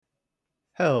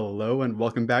Hello and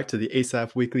welcome back to the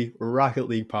ASAP Weekly Rocket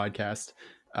League podcast.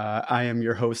 I am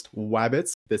your host,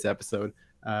 Wabbits. This episode,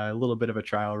 a little bit of a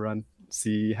trial run,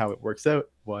 see how it works out,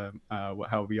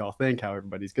 how we all think, how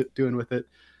everybody's doing with it,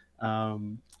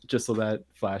 just so that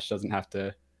Flash doesn't have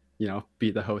to, be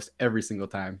the host every single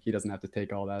time. He doesn't have to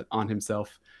take all that on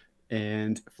himself,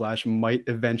 and Flash might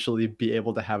eventually be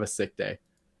able to have a sick day.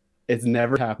 It's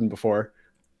never happened before.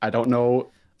 I don't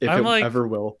know if I'm it like ever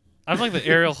will. I'm like the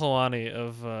Ariel Helwani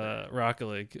of Rocket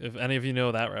League. If any of you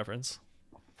know that reference,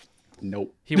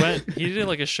 Nope. he did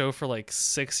like a show for like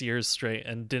 6 years straight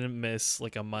and didn't miss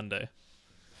like a Monday.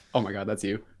 Oh my god, that's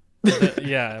you.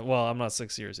 Yeah, well, I'm not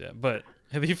 6 years yet, but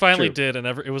he finally True. did, and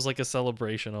it was like a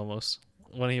celebration almost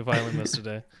when he finally missed a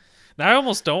day. Now I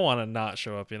almost don't want to not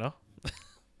show up,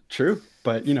 True,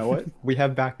 but you know what? We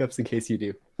have backups in case you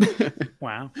do.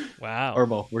 Wow. Or Wow,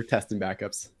 well, we're testing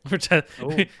backups.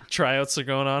 Oh. tryouts are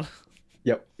going on.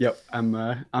 Yep.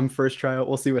 I'm first tryout.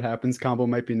 We'll see what happens. Combo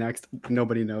might be next.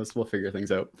 Nobody knows. We'll figure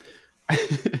things out.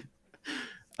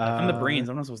 I'm the brains.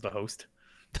 I'm not supposed to host.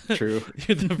 True.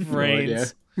 You're the No idea.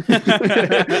 brains.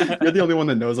 You're the only one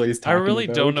that knows what he's I talking really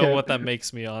about. don't know Okay. what that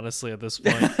makes me, honestly, at this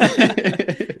point.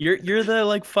 You're the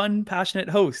like fun, passionate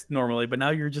host normally, but now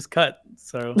you're just cut.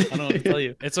 So I don't know what to tell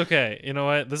you. It's okay. You know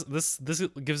what? This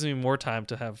gives me more time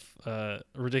to have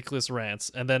ridiculous rants,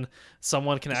 and then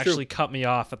someone can It's true. actually cut me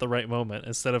off at the right moment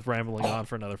instead of rambling on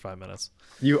for another 5 minutes.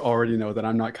 You already know that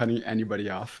I'm not cutting anybody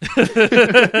off. I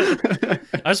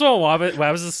just want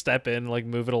Wabbits to step in, like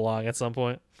move it along at some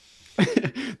point.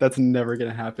 That's never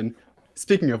gonna happen.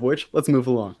 Speaking of which, let's move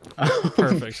along.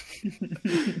 Perfect.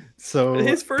 So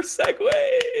His first segue.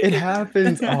 it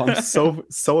happens. Oh, I'm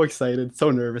so excited, so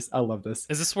nervous. I love this.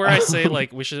 Is this where I say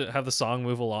like we should have the song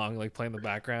move along, like play in the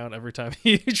background every time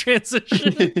you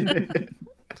transition?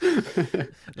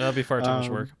 That'd be far too much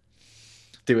work.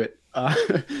 Do it.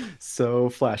 So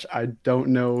Flash, I don't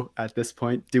know at this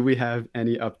point. Do we have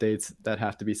any updates that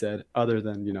have to be said other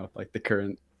than like the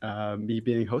current me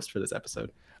being host for this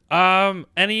episode?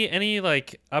 Any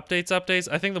like updates?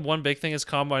 I think the one big thing is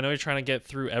combo. I know you're trying to get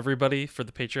through everybody for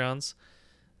the Patreons.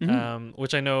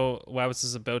 Which I know Wabbits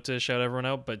is about to shout everyone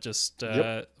out, but just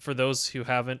for those who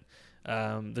haven't,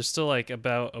 there's still like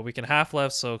about a week and a half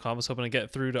left, so Combo's hoping to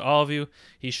get through to all of you.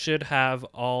 He should have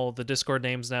all the Discord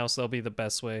names now, so that'll be the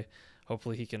best way.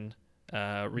 Hopefully he can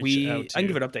reach out to I can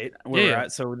give an update where Yeah, we're yeah.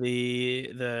 at. So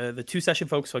the two session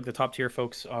folks, like the top tier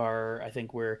folks, are I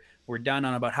think we're done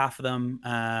on about half of them,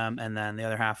 and then the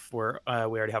other half we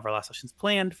already have our last sessions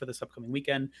planned for this upcoming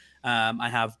weekend. I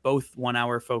have both 1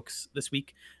 hour folks this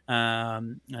week,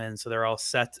 and so they're all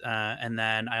set. And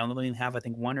then I only have I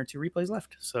think one or two replays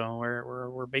left, so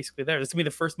we're basically there. This will be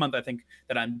the first month I think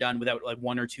that I'm done without like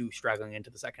one or two straggling into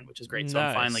the second, which is great. So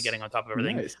I'm finally Nice. getting on top of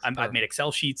everything. Nice. I've made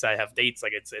Excel sheets. I have dates.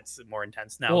 Like it's more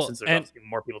intense now Well, since there's and- obviously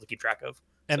more people to keep track of.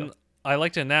 And So. I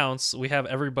like to announce we have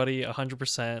everybody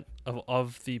 100%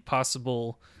 of the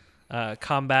possible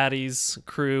combatties,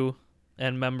 crew,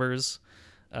 and members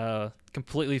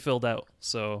completely filled out.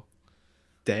 So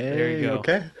Dang. There you go.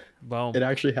 Okay. boom. It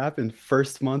actually happened.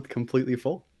 First month completely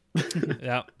full.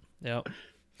 Yeah.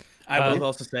 I will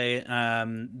also say,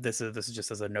 this is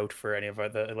just as a note for any of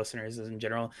the listeners in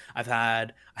general. I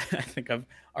think I've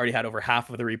already had over half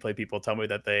of the replay people tell me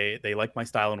that they like my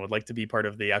style and would like to be part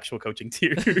of the actual coaching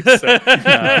tier. So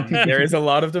there is a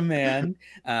lot of demand.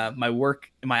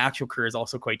 My actual career is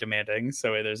also quite demanding,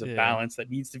 so there's a Yeah. balance that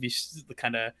needs to be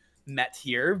kind of met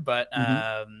here, but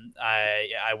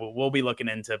we'll be looking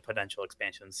into potential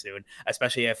expansions soon,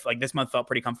 especially if like this month felt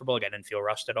pretty comfortable. Like I didn't feel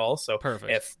rushed at all. So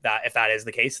Perfect. if that is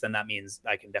the case, then that means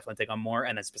I can definitely take on more.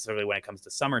 And then specifically when it comes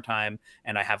to summertime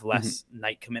and I have less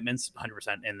night commitments,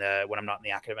 100% when I'm not in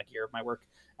the academic year of my work,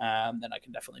 then I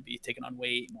can definitely be taking on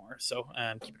way more. So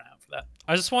keep an eye out for that.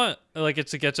 I just want like it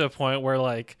to get to a point where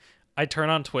like I turn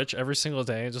on Twitch every single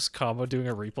day and just Combo doing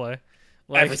a replay.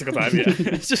 Like, Every single time, yeah.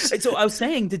 it's just So I was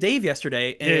saying to Dave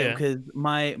yesterday, Yeah. because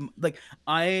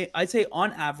I'd say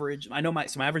on average, I know my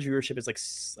average viewership is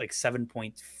like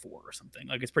 7.4 or something.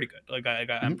 Like it's pretty good. Like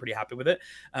I'm pretty happy with it.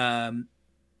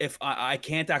 If I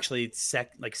can't actually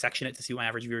section it to see what my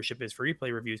average viewership is for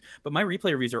replay reviews, but my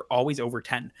replay reviews are always over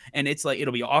 10, and it's like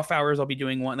it'll be off hours. I'll be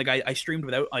doing one. Like I streamed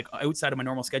without like outside of my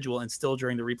normal schedule, and still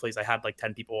during the replays I had like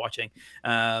 10 people watching.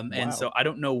 And so I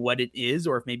don't know what it is,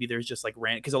 or if maybe there's just like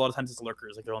random, because a lot of times it's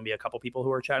lurkers. Like there'll only be a couple people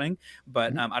who are chatting,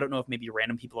 but I don't know if maybe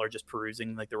random people are just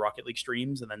perusing like the Rocket League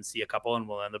streams and then see a couple and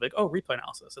will end up like, oh, replay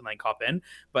analysis, and like hop in.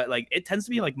 But like it tends to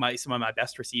be like some of my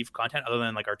best received content other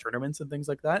than like our tournaments and things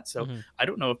like that. So I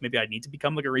don't know if maybe I need to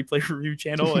become like a replay review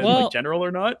channel in like general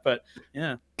or not, but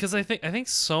yeah. because I think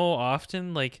so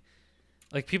often like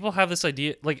like people have this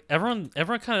idea, like everyone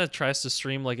kind of tries to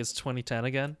stream like it's 2010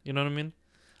 again. You know what I mean?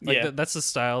 Like Yeah. that's the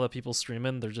style that people stream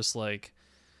in. They're just like,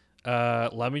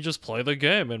 let me just play the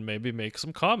game and maybe make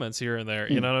some comments here and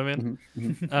there. You know what I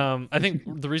mean? I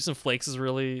think the reason Flakes is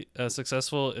really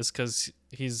successful is because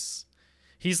he's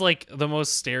like the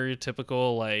most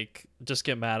stereotypical, like, just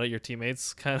get mad at your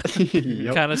teammates kind of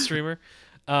Yep. kind of streamer.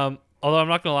 Although I'm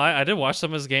not gonna lie, I did watch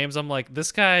some of his games. I'm like,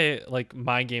 this guy like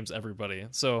mind games everybody.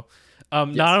 So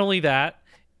not only that,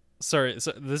 sorry,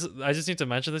 so this I just need to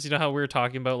mention this. You know how we were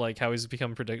talking about like how he's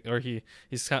become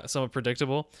he's somewhat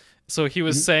predictable. So he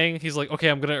was saying, he's like, okay,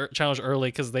 I'm gonna challenge early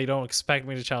because they don't expect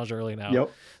me to challenge early now.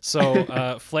 Yep.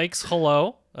 So Flakes,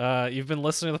 hello. You've been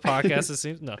listening to the podcast, it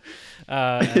seems. No.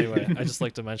 Anyway, I just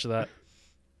like to mention that.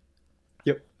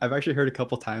 Yep, I've actually heard a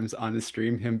couple times on his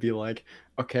stream him be like,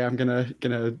 "Okay, I'm gonna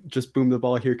just boom the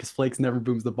ball here because Flakes never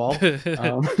booms the ball."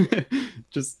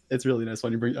 Just it's really nice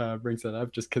when he brings that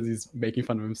up, just because he's making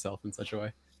fun of himself in such a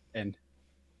way, and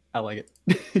I like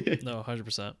it. No,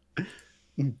 100%.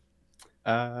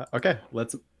 Okay,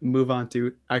 let's move on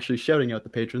to actually shouting out the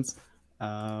patrons.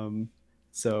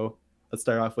 So let's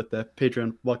start off with the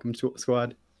Patreon welcome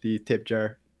squad, the tip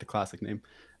jar, the classic name.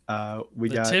 We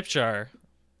The got tip jar.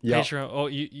 yeah. Patreon. Oh,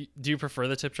 you do you prefer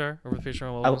the tip jar over the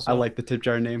Patreon? I like the tip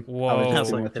jar name. Whoa. I like I to also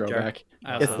see like more the tip jar. throwback.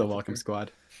 I also It's like the the welcome tip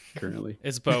squad currently.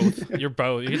 It's both. You're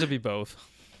both. You get to be both.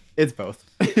 It's both.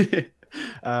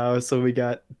 So we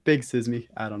got Big Sismy.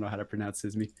 I don't know how to pronounce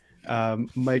Sismy.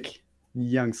 Mike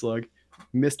Youngslug,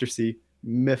 Mr. C,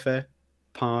 Miffe,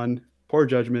 Pon, Poor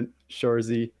Judgment,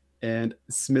 Shorzy, and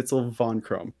Smitzel von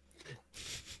Chrome.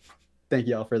 Thank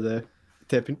you all for the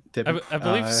tip. I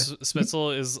believe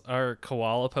Smitzel is our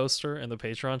koala poster in the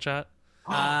Patreon chat.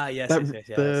 Yes.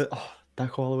 That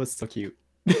koala was so cute.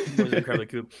 It was incredibly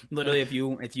cool. Literally, if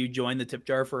you join the tip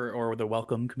jar or the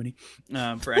welcome committee,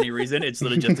 for any reason, it's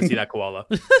literally just to see that koala.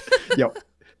 Yep.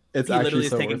 It's He actually literally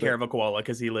is so taking worth care it. of a koala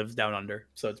because he lives down under,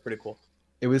 so it's pretty cool.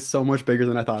 It was so much bigger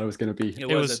than I thought it was going to be. It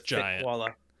was was a thick giant.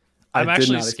 koala. I'm I did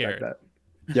actually not expect scared. that.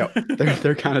 Yep,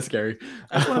 they're kind of scary.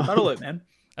 I just want to cuddle it, man.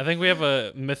 I think we have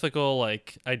a mythical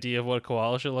like idea of what a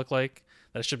koala should look like.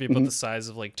 That should be about the size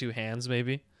of like 2 hands,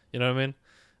 maybe. You know what I mean?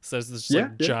 So there's this Yeah,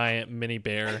 like yeah. giant mini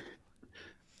bear.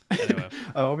 Anyway.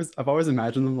 I've always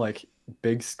imagined them like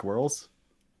big squirrels.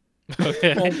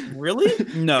 Okay. Oh, really?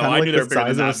 No, Kinda I like knew they the were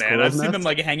bigger than size of a that, man. I've squirrel's seen them nest.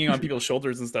 like hanging on people's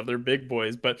shoulders and stuff. They're big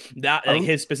boys, but that like Oh.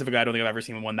 his specific, I don't think I've ever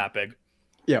seen one that big.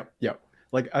 Yeah, yeah.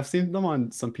 Like I've seen them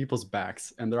on some people's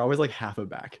backs, and they're always like half a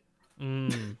back.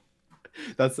 Mm.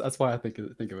 That's why I think of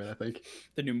it. I think.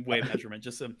 The new wave measurement.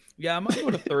 Just yeah, I'm gonna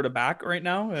go to third of back right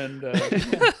now, and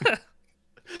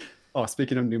Oh,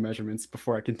 speaking of new measurements,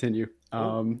 before I continue,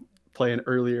 playing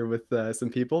earlier with some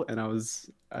people, and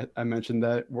I mentioned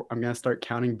that I'm gonna start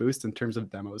counting boost in terms of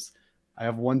demos. I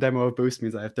have 1 demo of boost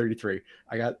means I have 33.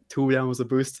 I got 2 demos of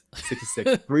boost,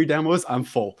 66. 3 demos, I'm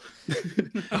full.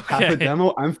 Half a Okay.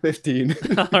 demo, I'm 15.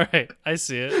 All right, I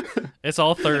see it. It's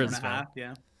all seven and thirds, a man. half,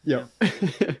 yeah. Yep.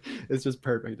 It's just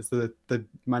perfect. It's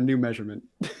my new measurement.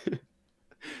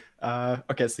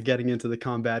 Okay, so getting into the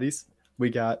combaties, we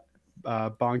got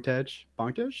Bongtej,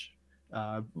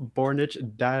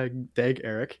 Bornich, Dag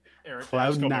Eric, Eric,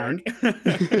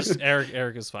 Cloud9, Just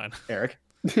Eric is fine. Eric,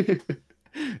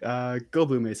 Go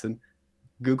Blue Mason,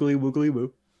 Googly Woogly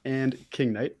Woo, and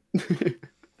King Knight.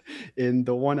 In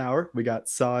the 1 hour, we got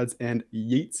Sods and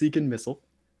Yeet Seekin Missile.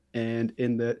 And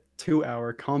in the 2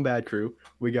 hour combat crew,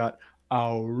 we got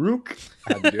Auruk,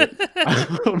 I had to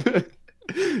do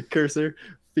it. Cursor,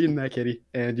 Feeding That Kitty,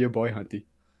 and your boy Hunty.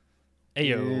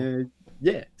 Ayo.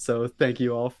 Yeah, so thank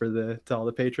you all to all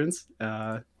the patrons.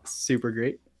 Super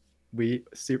great. We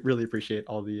really appreciate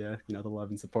all the the love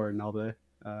and support and all the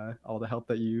help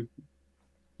that you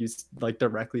like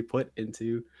directly put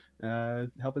into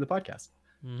helping the podcast.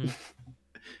 Mhm.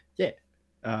 Yeah.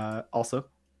 Also,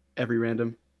 every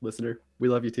random listener, we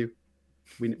love you too.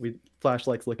 We Flash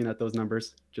likes looking at those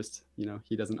numbers. Just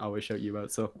he doesn't always shout you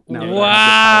out. So now that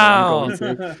I have the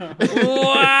power, I'm going to.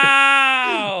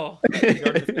 Wow.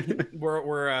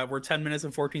 We're 10 minutes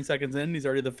and 14 seconds in. He's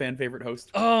already the fan favorite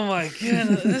host. Oh my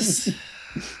goodness.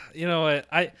 You know what?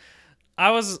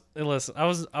 I was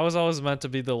always meant to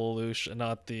be the Lelouch and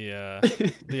not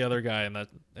the other guy in that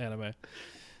anime.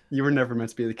 You were never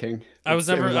meant to be the king. I was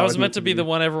always meant to be the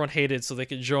one everyone hated so they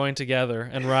could join together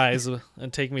and rise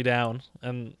and take me down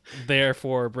and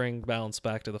therefore bring balance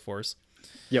back to the Force.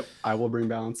 Yep, I will bring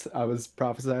balance. I was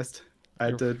prophesized. I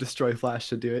had to destroy Flash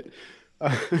to do it.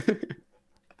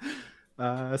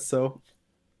 So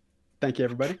thank you,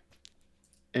 everybody.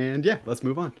 And yeah, let's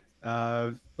move on.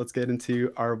 Let's get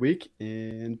into our week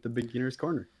in the beginner's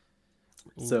corner.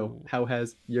 So, Ooh. how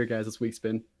has your guys' this week's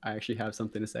been? I actually have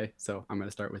something to say, so I'm going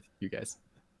to start with you guys.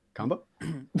 Combo?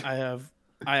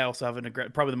 I also have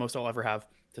probably the most I'll ever have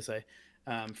to say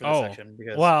for this section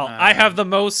because well, I have the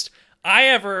most I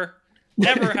ever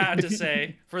had to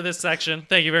say for this section.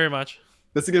 Thank you very much.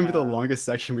 This is going to be the longest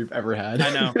section we've ever had.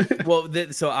 I know. Well,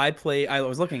 so I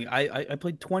was looking. I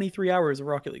played 23 hours of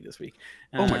Rocket League this week.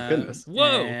 Oh my goodness!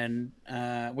 Whoa! And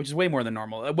which is way more than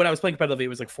normal. When I was playing competitively, it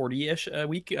was like 40-ish a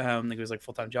week. I think it was like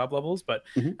full-time job levels. But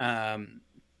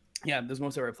yeah, this was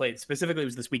most I've ever played. Specifically, it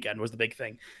was this weekend was the big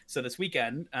thing. So this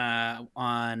weekend I'm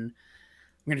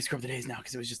going to scrub the days now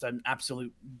because it was just an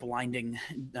absolute blinding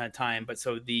time. But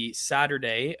so the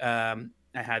Saturday, I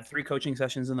had 3 coaching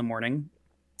sessions in the morning.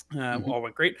 All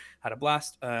went great, had a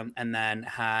blast, and then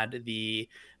had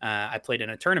I played in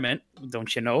a tournament,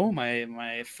 don't you know,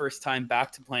 my first time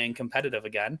back to playing competitive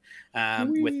again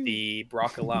with the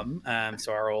Brock alum,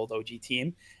 so our old OG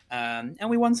team, and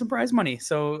we won some prize money,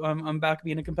 so I'm back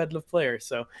being a competitive player.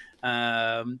 So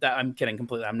that I'm kidding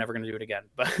completely, I'm never going to do it again,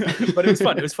 but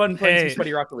it was fun playing some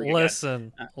sweaty Rocket League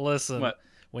listen what?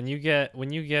 when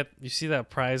you see that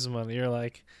prize money, you're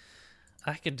like,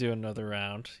 I could do another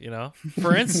round, you know?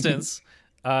 For instance,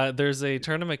 there's a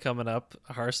tournament coming up,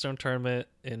 a Hearthstone tournament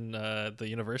in the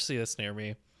university that's near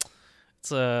me.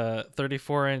 It's a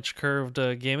 34-inch curved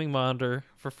gaming monitor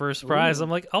for first prize. Ooh.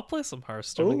 I'm like, I'll play some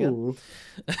Hearthstone again.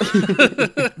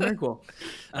 Very cool.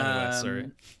 Anyway,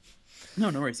 sorry.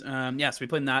 No worries. Yeah, so we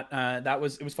played in that. It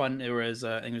was fun. It was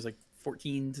I think it was like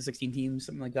 14 to 16 teams,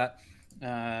 something like that.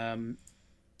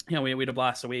 Yeah, we had a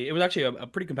blast. So it was actually a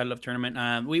pretty competitive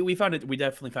tournament. We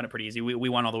definitely found it pretty easy. We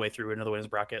won all the way through into the winners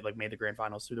bracket, like made the grand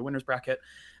finals through the winners bracket.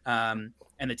 And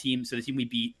the team we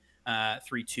beat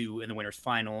 3-2 in the winners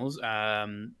finals.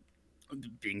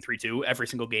 Being 3-2, every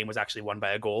single game was actually won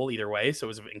by a goal either way, so it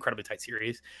was an incredibly tight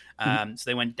series. So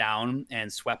they went down and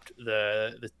swept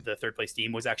the third place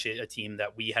team. Was actually a team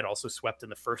that we had also swept in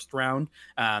the first round,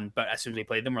 but as soon as we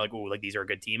played them, we're like, oh, like these are a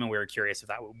good team, and we were curious if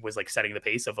that was like setting the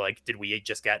pace of like, did we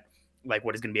just get like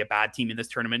what is going to be a bad team in this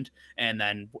tournament, and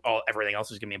then everything else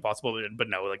is going to be impossible. But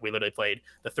no, like we literally played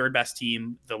the third best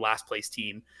team, the last place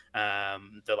team,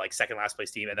 the like second last place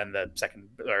team, and then the second,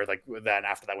 or like then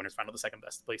after that winners final, the second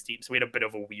best place team. So we had a bit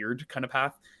of a weird kind of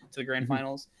path to the grand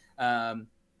finals.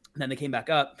 Then they came back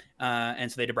up,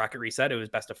 and so they did a bracket reset. It was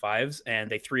best of 5s,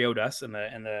 and they 3-0'd us in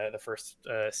the first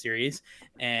series.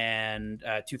 And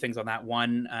 2 things on that.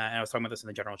 One, and I was talking about this in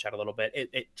the general chat a little bit.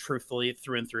 It truthfully,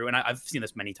 through and through, and I've seen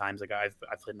this many times. Like I've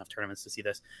played enough tournaments to see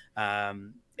this.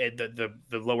 The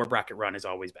lower bracket run is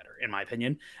always better, in my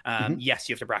opinion. Yes,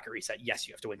 you have to bracket reset. Yes,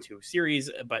 you have to win 2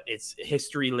 series, but it's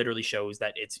history literally shows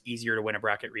that it's easier to win a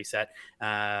bracket reset.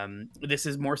 This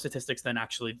is more statistics than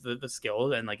actually the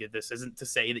skill, and like this isn't to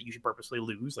say that you should purposely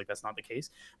lose. Like that's not the case.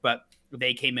 But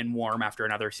they came in warm after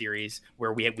another series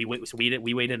where we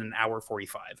waited an hour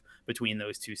 45 between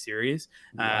those 2 series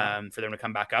for them to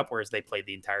come back up, whereas they played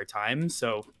the entire time.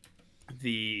 So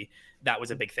that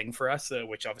was a big thing for us,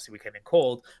 which obviously we came in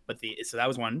cold, so that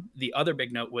was one. The other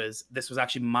big note was this was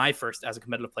actually my first, as a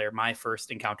competitive player, my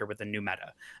first encounter with the new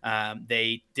meta.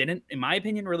 They didn't, in my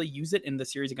opinion, really use it in the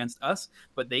series against us,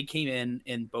 but they came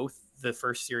in both the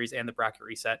first series and the bracket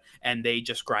reset, and they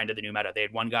just grinded the new meta. They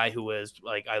had one guy who was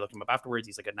like, I looked him up afterwards,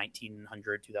 he's like a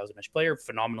 1900, 2000-ish player,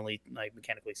 phenomenally like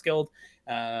mechanically skilled,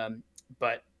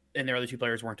 and their other 2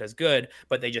 players weren't as good,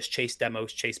 but they just chased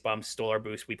demos, chased bumps, stole our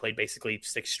boost. We played basically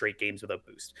 6 straight games without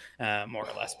boost, more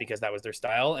or less, because that was their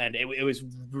style. And it was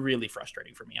really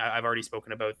frustrating for me. I've already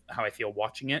spoken about how I feel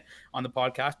watching it on the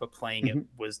podcast, but playing it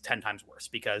was 10 times worse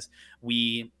because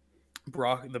the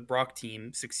Brock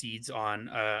team succeeds on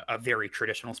a very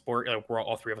traditional sport. Like we're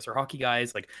all 3 of us are hockey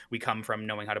guys. Like we come from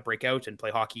knowing how to break out and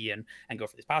play hockey and go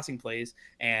for these passing plays.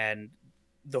 And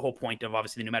the whole point of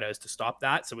obviously the new meta is to stop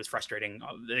that. So it was frustrating.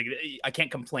 I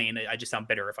can't complain. I just sound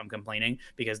bitter if I'm complaining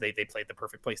because they played the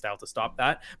perfect play style to stop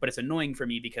that. But it's annoying for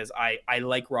me because I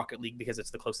like Rocket League because it's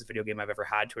the closest video game I've ever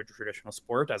had to a traditional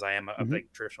sport, as I am a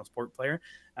big traditional sport player.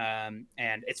 And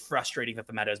it's frustrating that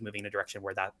the meta is moving in a direction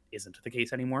where that isn't the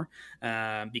case anymore.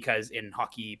 Because in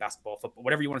hockey, basketball, football,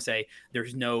 whatever you want to say,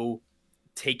 there's no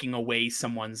taking away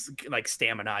someone's like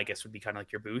stamina, I guess would be kind of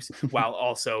like your boost, while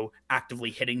also actively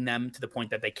hitting them to the point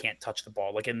that they can't touch the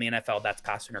ball. Like in the NFL, that's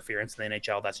pass interference. In the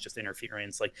NHL, that's just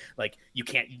interference. Like you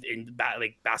can't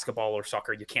like basketball or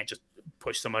soccer, you can't just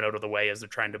push someone out of the way as they're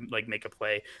trying to like make a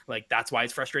play. Like that's why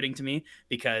it's frustrating to me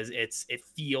because it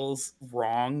feels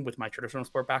wrong with my traditional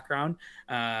sport background.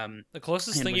 The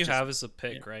closest thing you have is a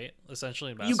pick, right?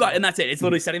 Essentially, in basketball. You got, and that's it. It's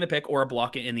literally setting the pick or a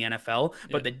block in the NFL.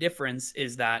 But the difference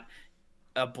is that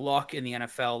a block in the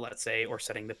NFL, let's say, or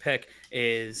setting the pick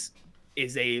is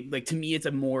is a like, to me, it's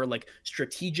a more like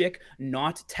strategic,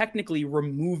 not technically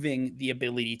removing the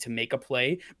ability to make a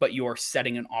play, but you're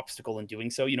setting an obstacle in doing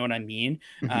so. You know what I mean?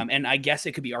 Mhm. And I guess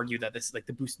it could be argued that this, like,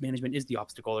 the boost management is the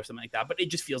obstacle or something like that, but it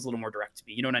just feels a little more direct to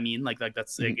me. You know what I mean? Like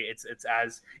that's like,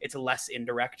 it's less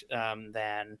indirect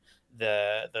than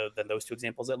than those two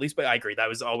examples, at least. But I agree,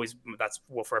 that's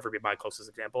will forever be my closest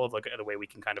example of like the way we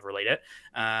can kind of relate it.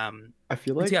 I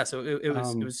feel So like yeah, so it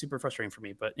um, was super frustrating for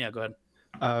me. But yeah, go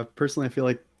ahead. personally, I feel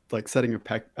like setting a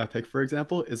pick, for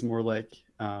example, is more like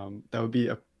that would be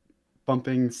a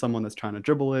bumping someone that's trying to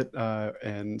dribble it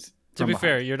and To from be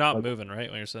fair, behind. you're not Like, moving, right,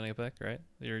 when you're setting a pick, right?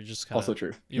 You're just kind also of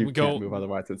true. you You can't go. move,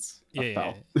 otherwise it's Yeah, a yeah,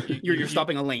 foul. yeah. You're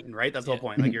stopping a lane, right? That's the Yeah. whole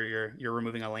point. Like you're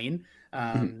removing a lane.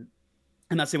 Mhm.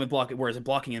 And that's the same with blocking. Whereas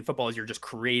blocking in football is you're just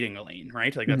creating a lane,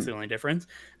 right? Like that's Mhm. the only difference.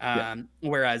 Yeah.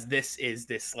 Whereas this is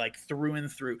this like through and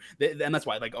through, and that's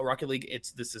why like Rocket League,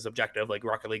 this is objective. Like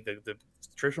Rocket League, the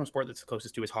traditional sport that's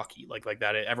closest to is hockey. Like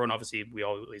that. Everyone obviously we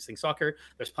always think soccer.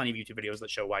 There's plenty of YouTube videos that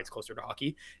show why it's closer to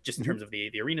hockey, just in Mhm. terms of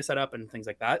the arena setup and things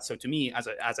like that. So to me, as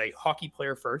a hockey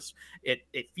player first, it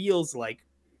feels like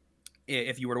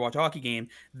if you were to watch a hockey game,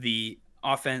 the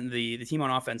the team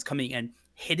on offense coming in,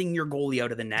 hitting your goalie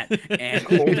out of the net and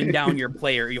holding down your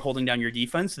player, you're holding down your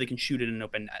defense so they can shoot it in an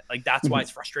open net. Like that's why Mhm.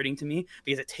 it's frustrating to me,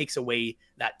 because it takes away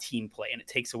that team play and it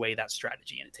takes away that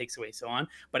strategy and it takes away so on.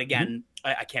 But again,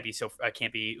 I can't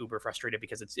be uber frustrated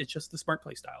because it's just the smart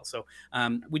play style. So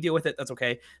we deal with it. That's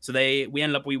okay. So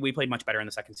we played much better in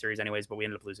the second series anyways, but we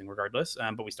ended up losing regardless.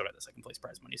 But we still got the second place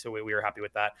prize money, so we were happy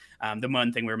with that. The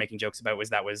one thing we were making jokes about was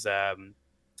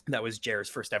that was Jared's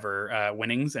first ever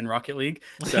winnings in Rocket League.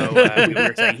 So we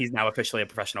were saying he's now officially a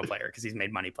professional player because he's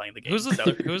made money playing the game. Who's the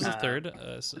So, who's the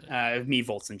third? me,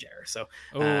 Volts, and Jared. So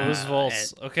Oh, who's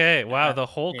Volts? Okay, wow, the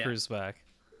whole yeah. crew's back.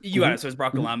 You got it. So it's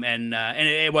Brock Alum, and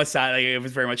it was sad. Like, it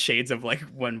was very much shades of like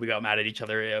when we got mad at each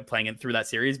other playing it through that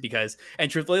series, because,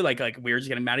 and truthfully, like we were just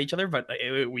getting mad at each other, but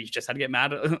we just had to get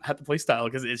mad at the play style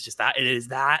because it's just that it is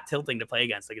that tilting to play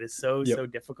against. Like it is so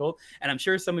difficult, and I'm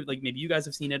sure some of like maybe you guys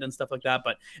have seen it and stuff like that,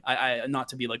 but I not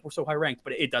to be like we're so high ranked,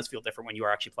 but it does feel different when you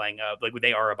are actually playing. Like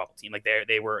they are a bubble team. Like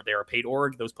they're a paid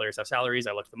org. Those players have salaries.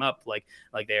 I looked them up. Like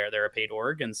they're a paid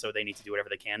org, and so they need to do whatever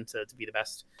they can to be the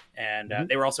best. And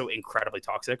they were also incredibly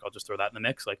toxic. I'll just throw that in the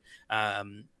mix. Like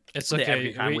it's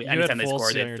okay. Anytime they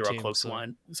score, they throw a close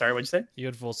one. Sorry, what'd you say? You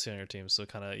had Volts on your team, so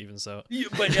kind of evens out.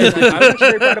 But I was actually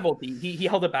very proud of Volty. He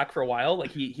held it back for a while.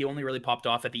 Like he only really popped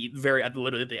off at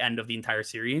literally at the end of the entire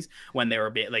series when they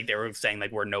were they were saying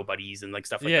like we're nobodies and like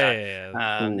stuff like that.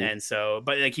 Yeah. And so,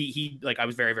 but like he like I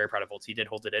was very very proud of Volts. He did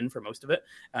hold it in for most of it.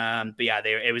 But yeah,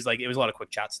 it was a lot of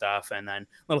quick chat stuff and then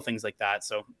little things like that.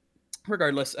 So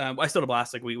regardless, I still had a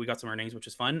blast. Like we got some earnings, which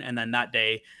was fun. And then that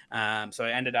day, so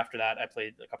I ended after that. I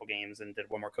played a couple games and did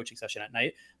one more coaching session at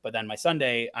night. But then my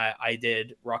Sunday, I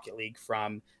did Rocket League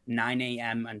from 9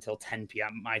 a.m. until 10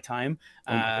 p.m. my time,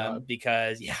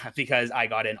 because I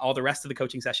got in all the rest of the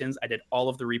coaching sessions. I did all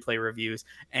of the replay reviews,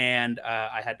 and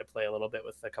I had to play a little bit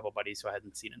with a couple buddies who I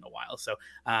hadn't seen in a while. So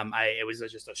it was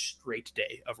just a straight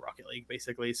day of Rocket League,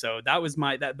 basically. So that was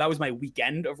my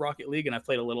weekend of Rocket League, and I've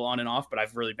played a little on and off, but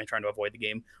I've really been trying to avoid the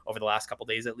game over the last couple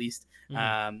days at least, so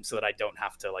that I don't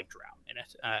have to like drown in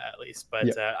it at least. But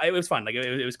it was fun. Like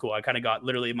it was cool. I kind of got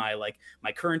literally my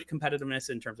current competitiveness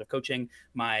in terms of coaching,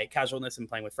 my casualness and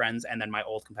playing with friends, and then my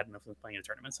old competitiveness playing in a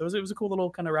tournament. So it was a cool little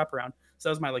kind of wraparound. So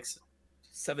that was my like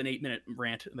 7-8 minute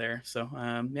rant there. So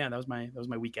that was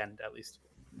my weekend at least.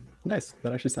 Nice.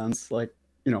 That actually sounds like,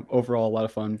 overall a lot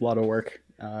of fun, a lot of work,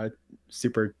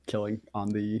 super killing on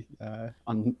the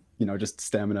on just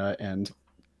stamina and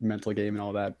mental game and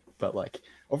all that, but like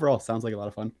overall sounds like a lot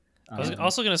of fun. I was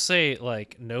also gonna say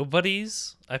like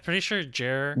nobodies. I'm pretty sure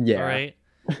Jer. Yeah. All right.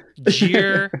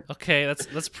 Jeer. Okay,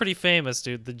 that's pretty famous,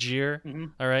 dude. The Jeer. Mm-hmm.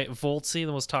 All right. Voltsy,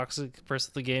 the most toxic person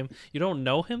of the game. You don't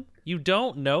know him? You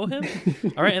don't know him?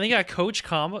 All right. And then you got Coach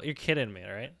Combo. You're kidding me,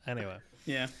 all right? Anyway.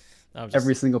 Yeah.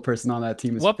 Every single person on that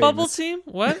team is what famous. bubble team?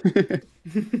 What?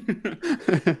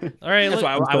 All right, that's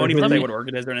why I won't even say what org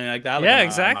it is or anything like that. Like, yeah,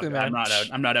 exactly, man.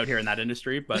 I'm not out here in that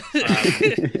industry, but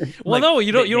well, no,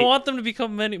 you don't want them to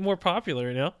become more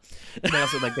popular, you know. They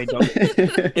also they don't.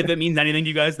 If it means anything to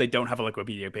you guys, they don't have a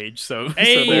Wikipedia page, so,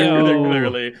 hey, so they're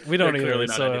clearly we don't either. Clearly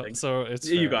Not anything. So it's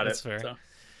fair. You got it's it. Fair. So.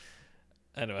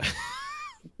 Anyway,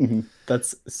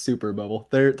 that's super bubble.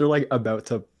 They're like about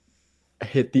to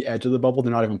hit the edge of the bubble.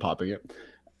 They're not even popping it.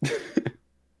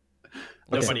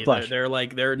 Nobody.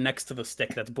 They're next to the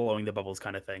stick that's blowing the bubbles,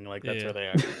 kind of thing. Like that's where they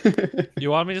are.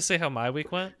 You want me to say how my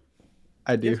week went?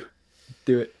 I do.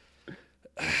 Do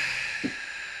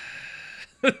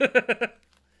it.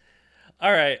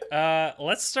 All right.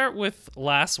 Let's start with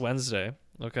last Wednesday.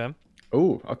 Okay.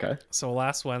 Oh, okay. So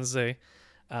last Wednesday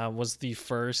was the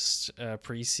first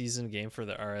preseason game for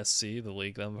the RSC, the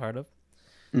league that I'm part of.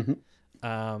 Mm-hmm.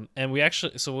 And we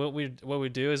actually, so what we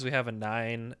do is we have a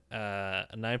 9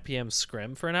 p.m.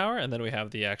 scrim for an hour, and then we have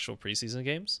the actual preseason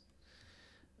games.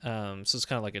 So it's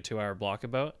kind of like a 2-hour block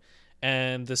about.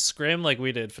 And the scrim, like,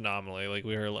 we did phenomenally. Like,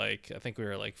 we were like, I think we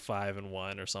were like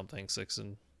 5-1 or something, 6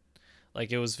 and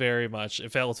like, it was very much,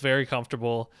 it felt very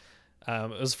comfortable.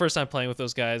 It was the first time playing with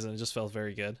those guys, and it just felt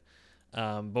very good.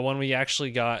 But when we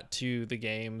actually got to the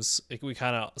games, we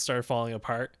kind of started falling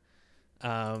apart.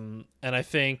 And I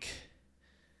think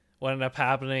what ended up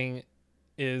happening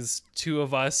is 2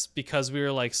 of us, because we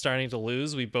were like starting to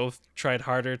lose, we both tried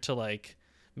harder to like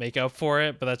make up for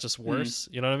it, but that's just worse.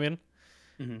 You know what I mean?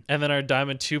 Mm-hmm. And then our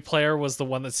Diamond 2 player was the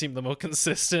one that seemed the most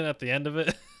consistent at the end of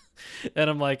it. And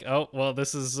I'm like, oh, well,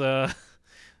 this is I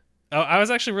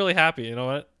was actually really happy. You know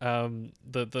what?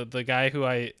 The guy who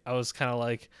I was kind of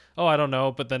like, oh, I don't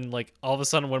know, but then like all of a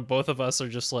sudden when both of us are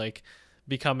just like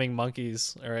becoming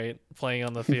monkeys, all right, playing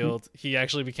on the field, he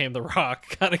actually became the rock,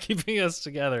 kind of keeping us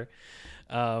together,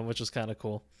 which was kind of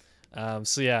cool.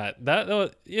 So yeah,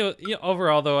 that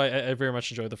overall though, I very much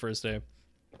enjoyed the first day.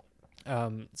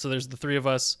 So there's the 3 of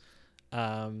us,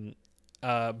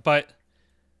 but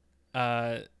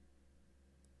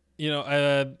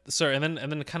sorry, and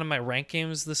then kind of my rank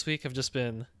games this week have just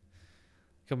been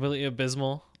completely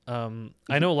abysmal.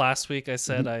 I know last week I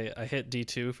said I hit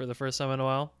D2 for the first time in a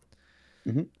while.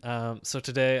 So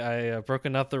today I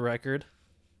broken up the record.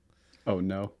 Oh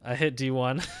no. I hit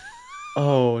D1.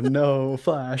 Oh no,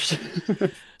 Flash.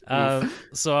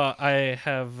 So I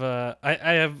have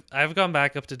I've gone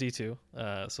back up to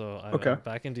D2. So I'm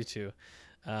back in D2.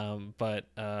 But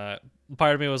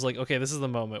part of me was like, okay, this is the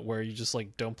moment where you just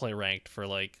like don't play ranked for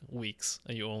like weeks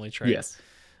and you only trade. Yes.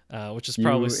 Which is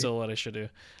probably still what I should do.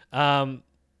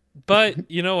 But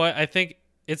you know what? I think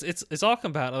it's all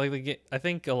compound. Like I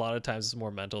think a lot of times it's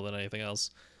more mental than anything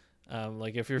else.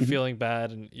 Like if you're feeling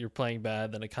bad and you're playing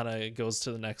bad, then it kind of goes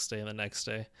to the next day and the next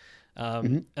day.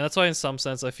 And that's why in some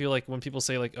sense I feel like when people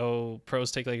say like, oh,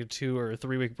 pros take like a 2 or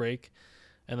 3 week break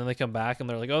and then they come back and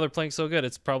they're like, oh, they're playing so good,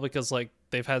 it's probably because like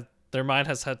their mind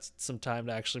has had some time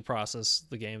to actually process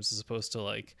the games as opposed to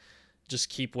like just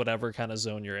keep whatever kind of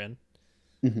zone you're in.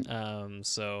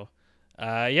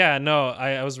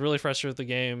 I was really frustrated with the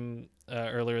game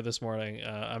earlier this morning.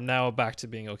 I'm now back to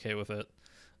being okay with it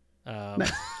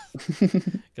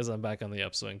because I'm back on the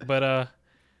upswing. But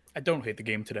I don't hate the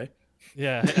game today.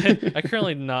 Yeah, I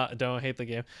currently don't hate the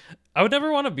game. I would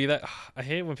never want to be that. I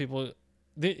hate when people,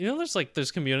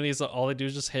 there's communities that all they do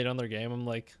is just hate on their game. I'm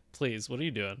like, please, what are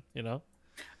you doing? You know?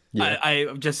 Yeah. I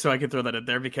just so I can throw that in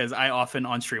there because I often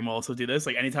on stream will also do this.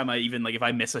 Like anytime I even like if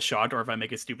I miss a shot or if I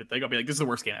make a stupid thing, I'll be like, "This is the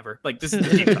worst game ever." Like this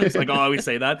game sucks. Like I'll always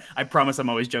say that. I promise I'm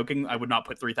always joking. I would not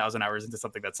put 3,000 hours into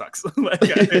something that sucks.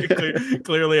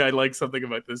 Clearly, I like something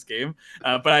about this game.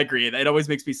 But I agree. It always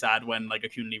makes me sad when like a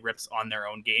community rips on their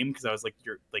own game because I was like,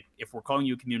 "You're like if we're calling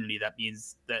you a community, that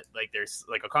means that like there's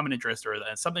like a common interest or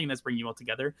something that's bringing you all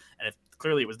together." And if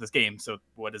clearly it was this game, so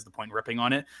what is the point in ripping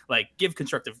on it? Like give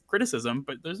constructive criticism,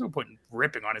 but there's no point in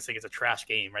ripping on it saying it's a trash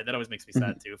game, right? That always makes me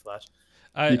sad too, Flash.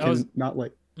 Not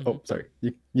like sorry.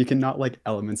 You can not like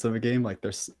elements of a game. Like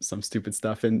there's some stupid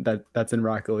stuff in that's in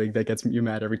Rocket League that gets you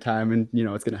mad every time, and you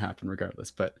know it's gonna happen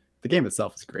regardless. But the game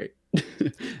itself is great.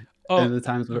 And the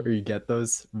times where you get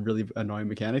those really annoying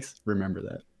mechanics, remember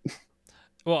that.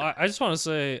 Well, I just want to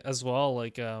say as well,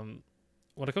 like when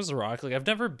it comes to Rocket League, I've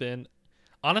never been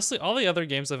honestly all the other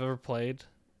games I've ever played.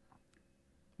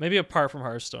 Maybe apart from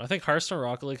Hearthstone. I think Hearthstone and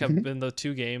Rocket League have been the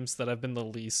 2 games that I've been the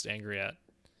least angry at.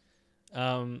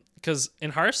 Because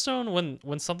in Hearthstone,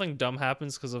 when something dumb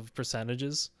happens because of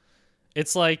percentages,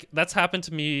 it's like that's happened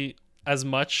to me as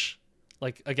much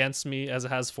like against me as it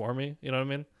has for me. You know what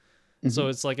I mean? So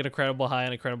it's like an incredible high and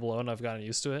an incredible low, and I've gotten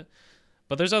used to it.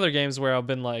 But there's other games where I've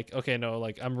been like, okay, no,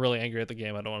 like I'm really angry at the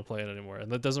game. I don't want to play it anymore.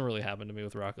 And that doesn't really happen to me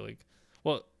with Rocket League.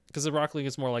 Well, because the Rocket League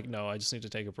is more like, no, I just need to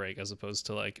take a break, as opposed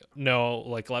to like, no,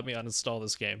 like let me uninstall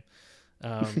this game.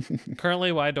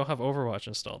 Currently, I don't have Overwatch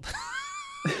installed.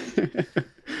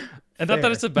 And not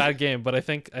that it's a bad game, but I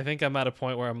think I'm at a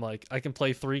point where I'm like, I can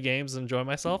play 3 games and enjoy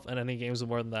myself, and any games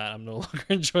more than that, I'm no longer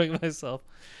enjoying myself.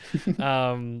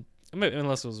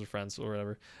 Unless it was with friends or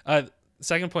whatever.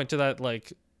 Second point to that,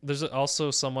 like, there's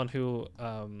also someone who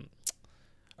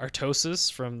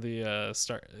Artosis from the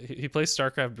he plays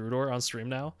StarCraft Broodor on stream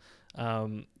now,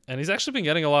 and he's actually been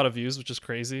getting a lot of views, which is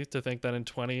crazy to think that in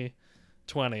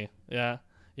 2020,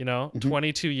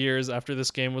 22 years after this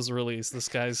game was released, this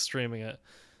guy's streaming it.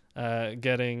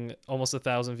 getting almost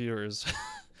 1,000 viewers.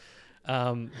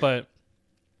 But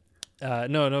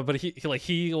no, but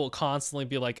he will constantly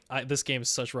be like, this game is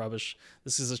such rubbish.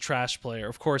 This is a trash player.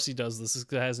 Of course he does this. This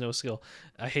guy has no skill.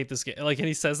 I hate this game. Like, and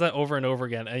he says that over and over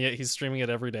again, and yet he's streaming it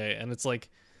every day. And it's like,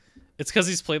 it's because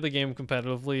he's played the game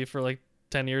competitively for like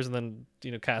 10 years and then,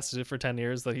 you know, casted it for 10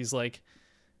 years that he's like,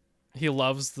 he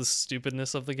loves the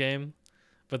stupidness of the game,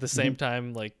 but at the same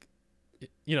time, like,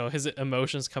 you know, his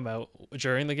emotions come out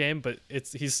during the game, but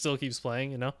he still keeps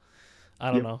playing, you know?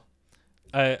 I don't know.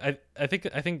 I think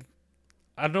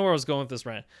I don't know where I was going with this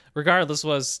rant. Regardless,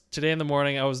 was today in the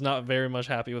morning I was not very much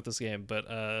happy with this game, but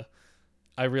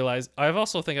I realized I've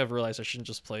realized I shouldn't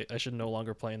just play. I should no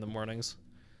longer play in the mornings,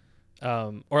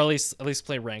 or at least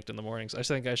play ranked in the mornings. I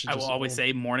think I should. I will always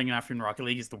say morning and afternoon Rocket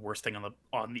League is the worst thing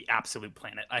on the absolute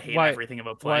planet. I hate everything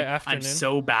about playing. I'm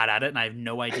so bad at it, and I have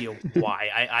no idea why.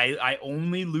 I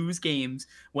only lose games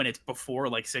when it's before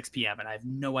like 6 p.m. and I have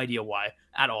no idea why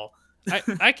at all.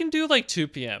 I can do like 2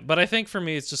 p.m., but I think for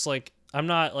me it's just like I'm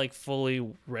not like fully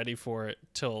ready for it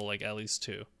till like at least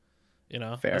 2. You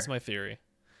know, Fair. That's my theory.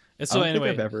 And so I don't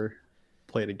think I've ever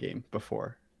played a game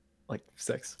before like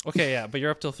 6. Okay, yeah, but you're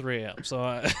up till 3 a.m.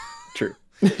 So True.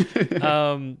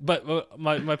 But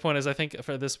my point is, I think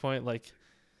for this point, like,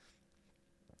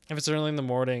 if it's early in the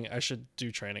morning, I should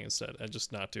do training instead and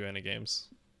just not do any games,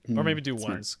 or maybe do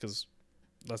ones, because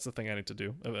that's the thing I need to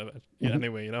do.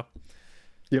 Anyway, you know.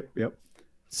 Yep.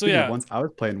 So yeah, I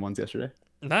was playing ones yesterday.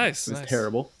 Nice. It was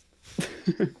terrible.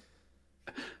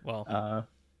 Well,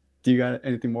 do you got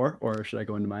anything more, or should I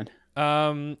go into mine?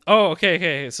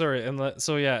 Okay. Sorry. And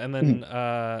then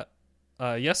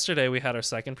yesterday we had our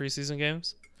second preseason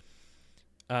games.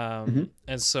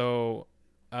 And so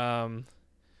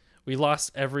we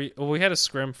lost we had a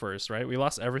scrim first, right? We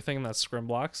lost everything in that scrim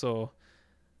block, so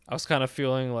I was kind of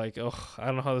feeling like, oh, I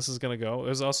don't know how this is gonna go. It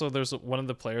was also there's one of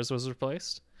the players was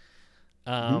replaced.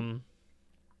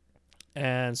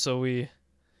 And so then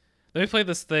we played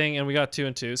this thing and we got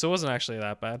 2-2, so it wasn't actually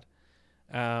that bad.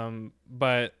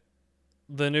 But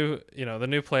the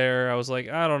new player, I was like,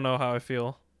 I don't know how I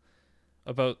feel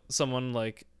about someone,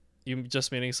 like, you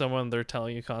just meeting someone, they're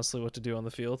telling you constantly what to do on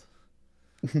the field.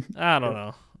 I don't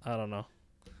know.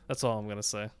 That's all I'm gonna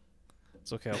say.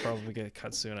 It's okay. I'll probably get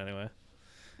cut soon anyway.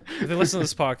 If they listen to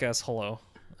this podcast, hello.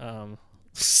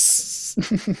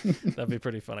 That'd be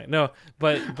pretty funny. No,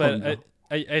 but Oh, no.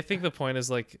 I think the point is,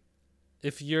 like,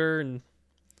 it's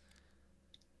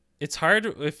hard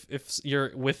if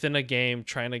you're within a game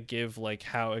trying to give like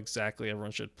how exactly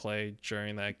everyone should play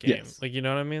during that game. Yes. Like, you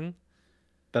know what I mean?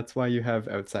 That's why you have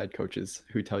outside coaches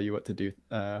who tell you what to do,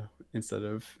 instead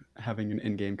of having an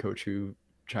in-game coach who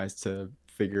tries to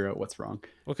figure out what's wrong.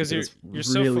 Well, because you're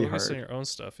so focused on your own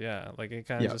stuff. Yeah, like, it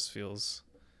kind of just feels.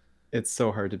 It's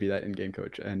so hard to be that in-game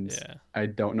coach, and Yeah. I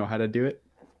don't know how to do it,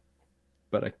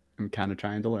 but I'm kind of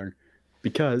trying to learn,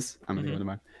 because I'm gonna go into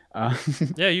mine.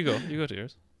 Yeah, you go to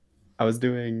yours. I was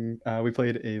doing. We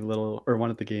played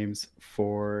one of the games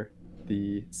for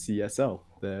the CSL,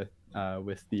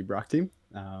 with the Brock team,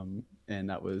 and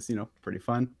that was pretty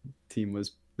fun.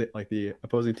 The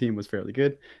opposing team was fairly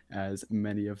good, as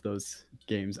many of those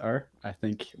games are. I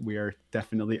think we are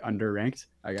definitely underranked,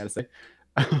 I gotta say.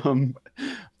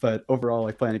 But overall,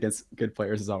 like, playing against good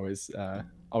players is always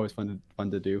fun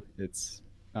to do. It's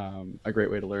a great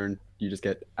way to learn. You just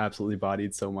get absolutely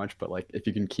bodied so much, but like, if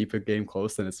you can keep a game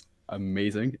close, then it's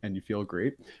amazing and you feel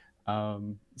great.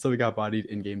 So we got bodied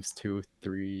in games 2,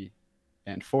 3,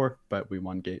 and 4, but we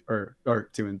won 2,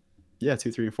 3,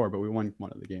 and 4, but we won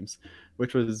one of the games,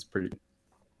 which was pretty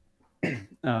good.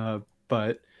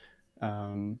 But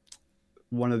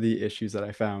one of the issues that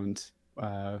I found,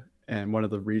 and one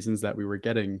of the reasons that we were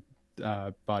getting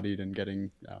bodied and getting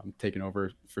taken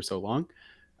over for so long,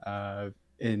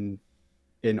 in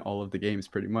all of the games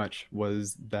pretty much,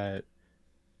 was that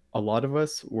a lot of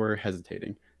us were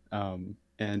hesitating.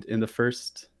 And in the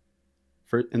first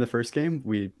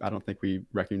game, I don't think we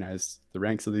recognized the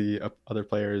ranks of the other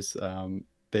players.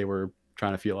 They were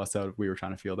trying to feel us out. We were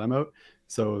trying to feel them out.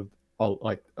 So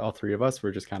all three of us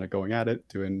were just kind of going at it,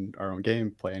 doing our own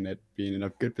game, playing it, being in a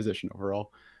good position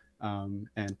overall,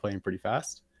 and playing pretty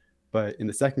fast. But in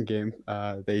the second game,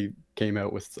 they came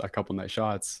out with a couple nice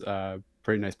shots,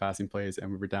 pretty nice passing plays,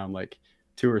 and we were down like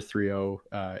 2 or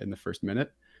 3-0 in the first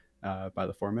minute, by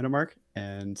the 4-minute mark.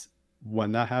 And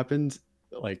when that happened,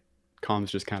 like, comms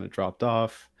just kind of dropped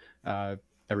off.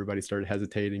 Everybody started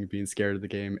hesitating, being scared of the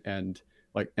game, and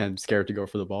scared to go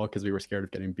for the ball because we were scared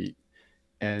of getting beat.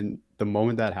 And the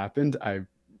moment that happened, I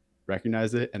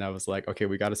recognized it, and I was like, okay,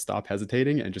 we got to stop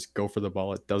hesitating and just go for the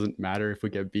ball. It doesn't matter if we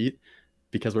get beat,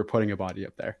 because we're putting a body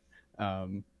up there.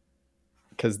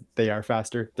 because they are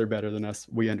faster, they're better than us.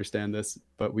 We understand this,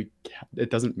 but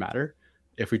it doesn't matter.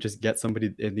 If we just get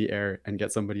somebody in the air and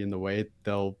get somebody in the way,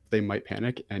 they might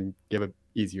panic and give a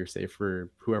easier save for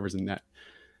whoever's in net.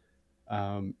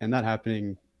 And that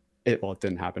happening, it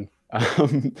didn't happen.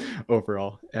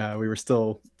 Overall, we were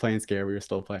still playing scared. We were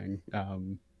still playing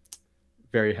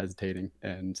very hesitating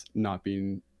and not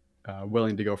being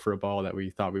willing to go for a ball that we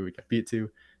thought we would get beat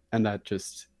to, and that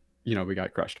just, we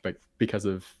got crushed, but because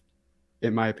of,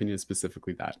 in my opinion,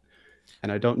 specifically that.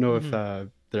 And I don't know if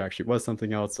there actually was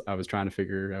something else. I was trying to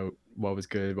figure out what was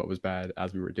good, what was bad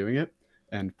as we were doing it,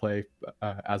 and play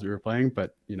as we were playing.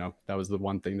 But that was the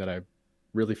one thing that I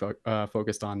really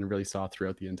focused on and really saw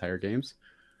throughout the entire games,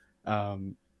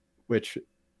 which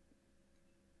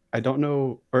I don't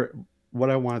know, or what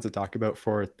I wanted to talk about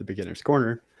for the beginner's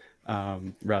corner,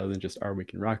 rather than just our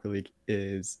week in Rocket League,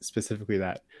 is specifically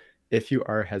that if you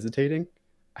are hesitating,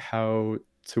 how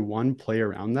to, one, play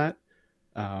around that,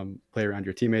 play around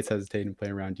your teammates hesitating, play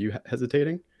around you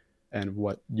hesitating, and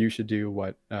what you should do,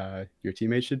 what your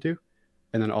teammates should do,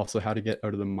 and then also how to get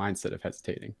out of the mindset of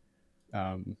hesitating.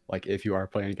 Like if you are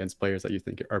playing against players that you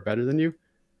think are better than you,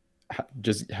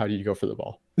 just how do you go for the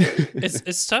ball?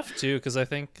 It's tough too, because I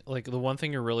think like the one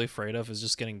thing you're really afraid of is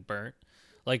just getting burnt,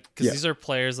 like because these are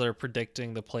players that are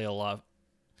predicting to play a lot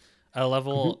at a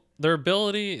level, their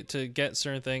ability to get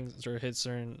certain things or hit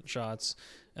certain shots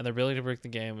and their ability to break the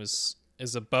game is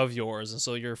above yours, and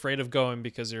so you're afraid of going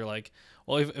because you're like,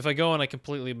 well, if I go and I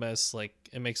completely miss, like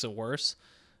it makes it worse.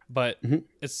 But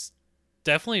it's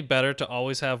definitely better to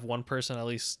always have one person at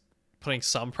least putting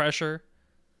some pressure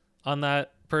on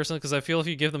that person, because I feel if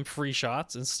you give them free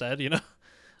shots instead,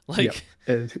 like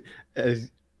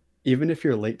even if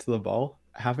you're late to the ball,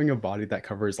 having a body that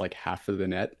covers like half of the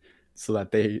net so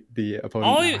that the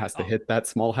opponent now has to hit that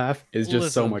small half is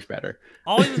just so much better.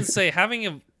 I'll even say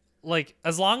having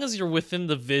as long as you're within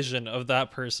the vision of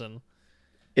that person,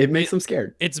 it makes them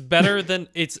scared. It's better than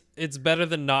it's better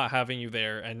than not having you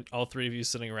there and all three of you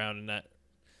sitting around in net.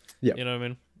 Yeah, you know what I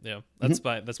mean. Yeah,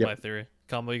 that's my theory.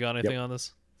 Combo, you got anything on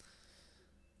this?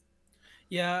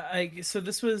 Yeah,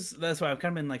 that's why I've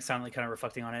kind of been like silently kind of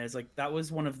reflecting on it. Is like that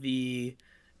was one of the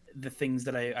things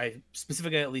that I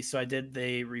specifically, at least, so I did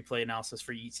the replay analysis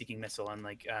for Heat Seeking Missile, and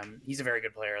like he's a very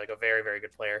good player, like a very, very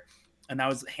good player. And that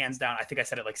was hands down, I think I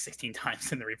said it like 16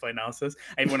 times in the replay analysis.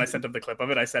 And when I sent up the clip of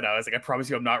it, I was like, I promise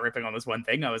you I'm not ripping on this one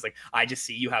thing. I was like, I just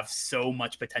see you have so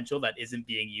much potential that isn't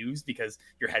being used because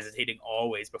you're hesitating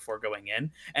always before going in.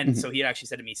 And so he had actually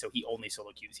said to me, so he only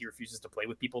solo queues. He refuses to play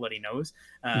with people that he knows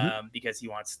because he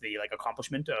wants the like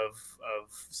accomplishment of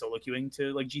solo queuing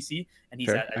to like GC. And he's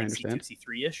at, I think, C2,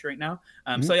 C3-ish right now.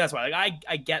 So yeah, that's why like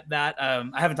I get that.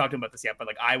 I haven't talked to him about this yet, but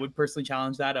like I would personally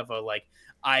challenge that of a like,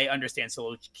 I understand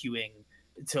solo queuing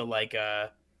to like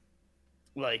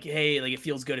hey, like it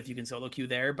feels good if you can solo queue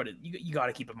there, but you got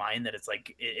to keep in mind that it's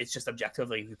like it's just objective.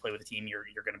 Like if you play with a team, you're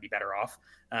going to be better off.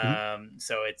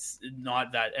 So it's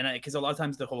not that, and because a lot of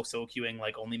times the whole solo queuing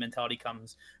like only mentality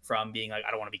comes from being like, I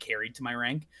don't want to be carried to my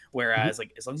rank. Whereas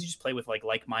like as long as you just play with like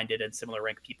minded and similar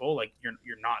rank people, like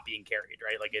you're not being carried,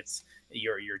 right? Like it's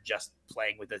you're just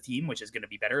playing with the team, which is going to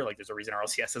be better. Like there's a reason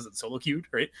RLCS isn't solo queued,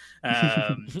 right?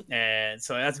 And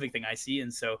so that's a big thing I see.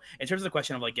 And so in terms of the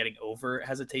question of like getting over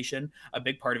hesitation, a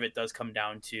big part of it does come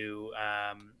down to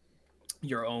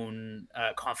your own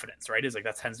confidence, right? Is like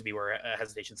that tends to be where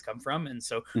hesitations come from. And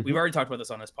so we've already talked about this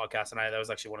on this podcast, and that was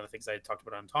actually one of the things I talked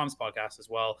about on Tom's podcast as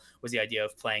well, was the idea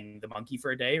of playing the monkey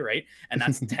for a day, right? And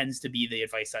that tends to be the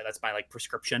advice that's my like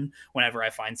prescription whenever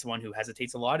I find someone who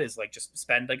hesitates a lot, is like just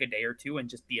spend like a day or two and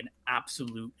just be an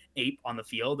absolute ape on the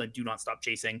field and do not stop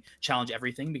chasing, challenge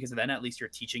everything, because then at least you're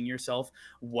teaching yourself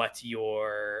what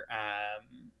your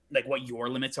like what your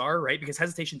limits are, right? Because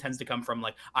hesitation tends to come from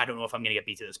like, I don't know if I'm going to get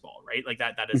beat to this ball, right? Like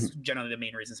that is generally the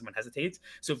main reason someone hesitates.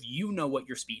 So if you know what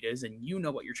your speed is and you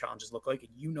know what your challenges look like and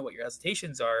you know what your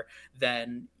hesitations are,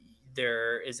 then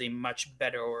there is a much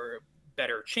better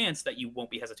chance that you won't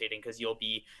be hesitating, because you'll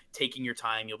be taking your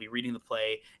time, you'll be reading the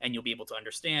play, and you'll be able to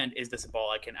understand, is this a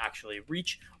ball I can actually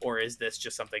reach, or is this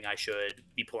just something I should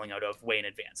be pulling out of way in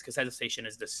advance? Because hesitation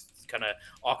is this kind of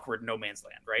awkward no man's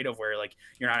land, right? Of where like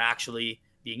you're not actually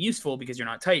being useful because you're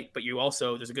not tight, but you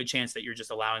also, there's a good chance that you're just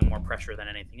allowing more pressure than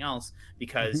anything else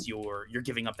because you're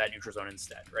giving up that neutral zone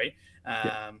instead, right?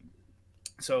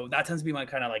 So that tends to be my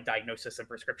kind of like diagnosis and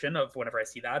prescription of whenever I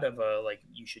see that, of like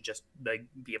you should just like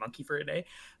be a monkey for a day.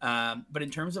 But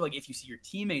in terms of like if you see your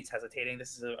teammates hesitating,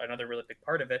 this is another really big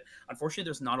part of it. Unfortunately,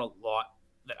 there's not a lot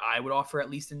I would offer, at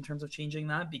least in terms of changing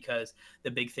that, because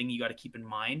the big thing you got to keep in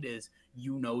mind is,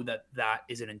 that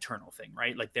is an internal thing,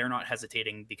 right? Like, they're not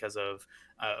hesitating because of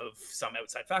some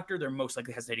outside factor. They're most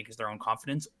likely hesitating because their own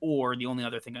confidence, or the only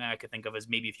other thing I could think of is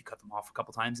maybe if you cut them off a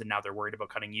couple times and now they're worried about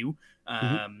cutting you.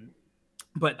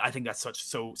 But I think that's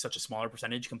such a smaller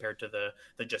percentage compared to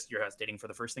the just you're hesitating for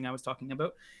the first thing I was talking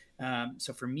about.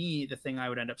 So for me, the thing I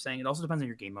would end up saying, it also depends on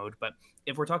your game mode, but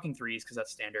if we're talking threes, because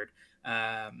that's standard,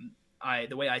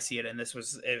 the way I see it, and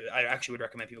I actually would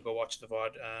recommend people go watch the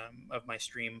VOD of my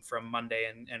stream from Monday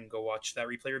and go watch that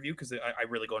replay review, because I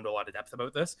really go into a lot of depth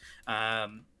about this.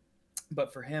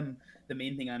 But for him, the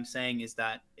main thing I'm saying is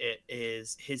that it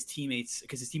is his teammates,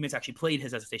 because his teammates actually played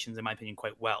his hesitations, in my opinion,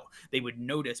 quite well. They would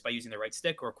notice by using the right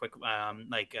stick or quick,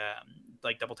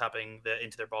 like double tapping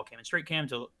into their ball cam and straight cam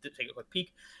to take a quick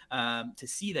peek, to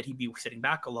see that he'd be sitting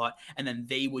back a lot, and then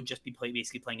they would just be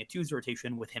basically playing a twos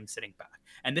rotation with him sitting back.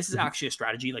 And this is actually a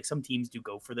strategy. Like, some teams do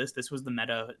go for this. This was the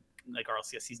meta, like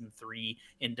RLCS season 3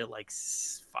 into like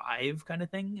 5 kind of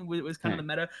thing. It was kind of the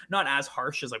meta, not as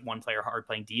harsh as like one player hard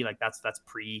playing D. Like that's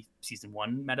pre season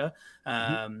 1 meta.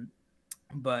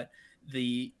 But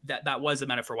that was a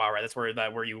meta for a while, right? That's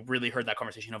where you really heard that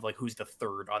conversation of like, who's the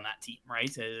third on that team, right?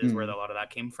 Is where a lot of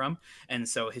that came from. And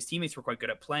so his teammates were quite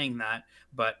good at playing that,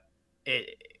 but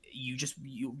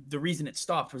the reason it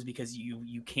stopped was because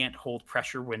you can't hold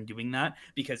pressure when doing that,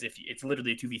 because if it's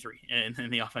literally a 2v3 in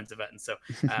the offensive end. So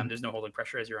there's no holding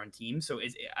pressure as your own team. So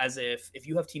as if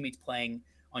you have teammates playing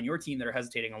on your team that are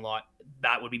hesitating a lot,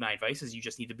 that would be my advice, is you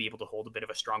just need to be able to hold a bit of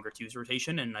a stronger twos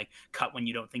rotation and like cut when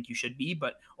you don't think you should be,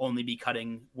 but only be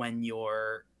cutting when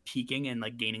you're peeking and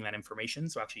like gaining that information.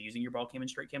 So actually using your ball cam and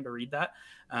straight cam to read that.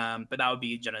 But that would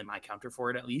be generally my counter for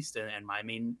it, at least. And my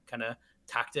main kind of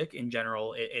tactic in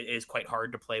general. It is quite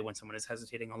hard to play when someone is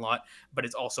hesitating a lot, but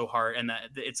it's also hard. And that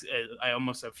it's, I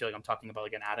almost feel like I'm talking about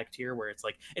like an addict here, where it's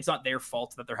like, it's not their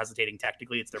fault that they're hesitating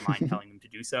tactically. It's their mind telling them to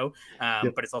do so.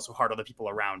 But it's also hard on the people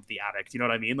around the addict. You know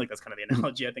what I mean? Like, that's kind of the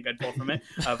analogy I think I'd pull from it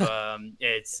of,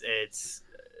 it's,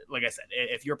 like I said,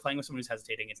 if you're playing with someone who's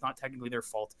hesitating, it's not technically their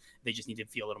fault. They just need to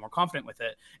feel a little more confident with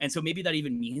it. And so maybe that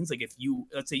even means, like, if you,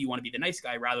 let's say you want to be the nice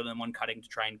guy rather than one cutting to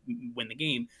try and win the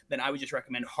game, then I would just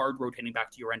recommend hard rotating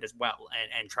back to your end as well,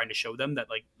 and trying to show them that,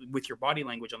 like, with your body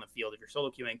language on the field, if you're solo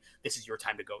queuing, this is your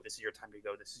time to go. This is your time to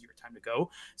go. This is your time to go.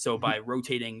 So by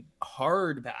rotating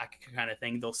hard back kind of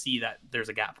thing, they'll see that there's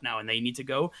a gap now and they need to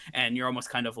go. And you're almost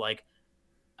kind of like,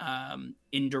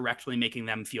 indirectly making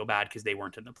them feel bad because they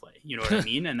weren't in the play, you know what I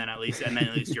mean? And then at least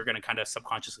you're going to kind of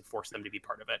subconsciously force them to be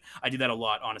part of it. I do that a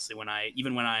lot, honestly, when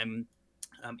I'm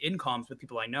in comms with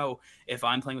people I know. If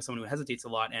I'm playing with someone who hesitates a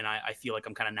lot and I feel like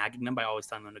I'm kind of nagging them by always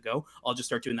telling them to go, I'll just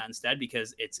start doing that instead,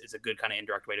 because it's a good kind of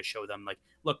indirect way to show them, like,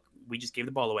 look, we just gave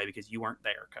the ball away because you weren't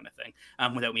there, kind of thing,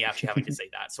 without me actually having to say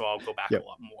that. So I'll go back a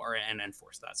lot more and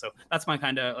enforce that. So that's my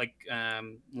kind of like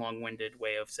long-winded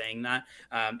way of saying that.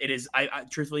 It is, I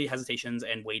truthfully, hesitations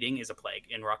and waiting is a plague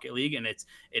in Rocket League, and it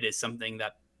is something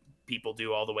that people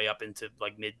do all the way up into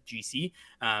like mid GC.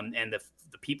 And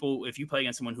the people, if you play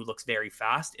against someone who looks very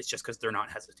fast, it's just because they're not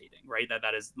hesitating, right?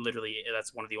 That is literally,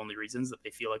 that's one of the only reasons that they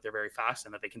feel like they're very fast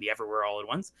and that they can be everywhere all at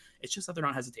once. It's just that they're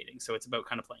not hesitating. So it's about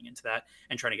kind of playing into that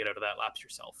and trying to get out of that lapse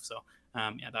yourself. So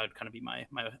that would kind of be my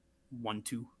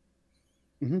 1-2.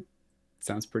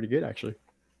 Sounds pretty good, actually.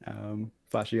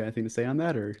 Flash, you got anything to say on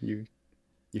that, or you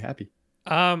happy?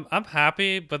 I'm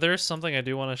happy, but there's something I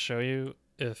do want to show you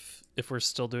if we're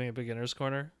still doing a beginner's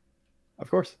corner.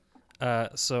 Of course.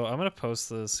 So I'm gonna post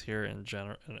this here in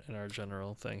our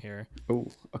general thing here. Oh,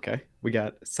 okay. We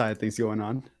got side things going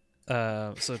on.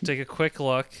 So take a quick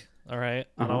look. All right.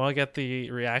 And I want to get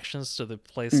the reactions to the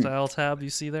playstyle tab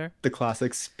you see there. The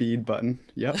classic speed button.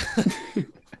 Yep.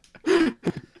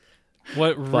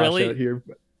 What really? Out here.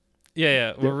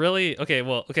 Yeah. We're really okay.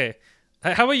 Well, okay.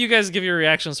 How about you guys give your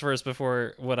reactions first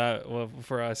before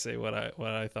I say what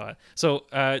I thought. So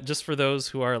just for those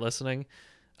who are listening,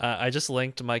 I just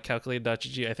linked my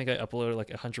calculated.gg. I think I uploaded like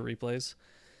 100 replays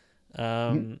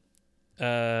to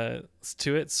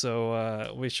it.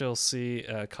 So we shall see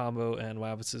Combo and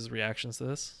Wabbits' reactions to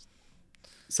this.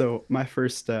 So my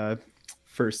the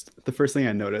first thing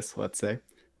I noticed, let's say,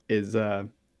 is that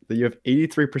you have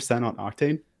 83% on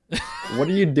Octane. What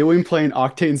are you doing playing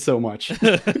Octane so much?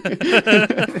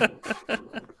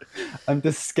 I'm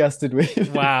disgusted with it.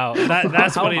 Wow,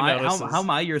 that's what he notices. How am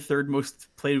I your third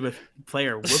most played with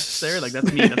player? Whoops, there. Like,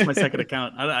 that's me. That's my second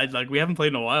account. I like, we haven't played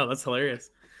in a while. That's hilarious.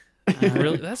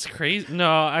 Really, that's crazy.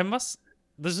 No,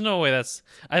 there's no way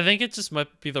I think it just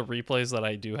might be the replays that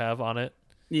I do have on it.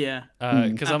 Yeah.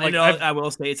 Because I'm like, I will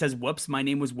say it says whoops. My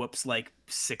name was whoops like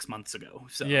 6 months ago.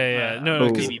 So yeah. No,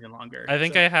 maybe even longer. I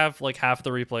think so. I have like half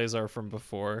the replays are from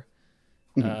before,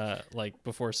 like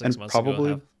before 6 and months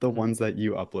probably ago. the ones that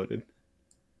you uploaded.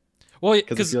 Well,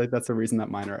 Because I because feel like that's the reason that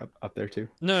mine are up there too.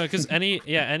 no, because any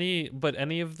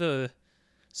of the,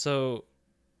 so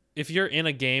if you're in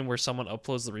a game where someone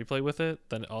uploads the replay with it,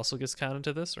 then it also gets counted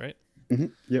to this, right?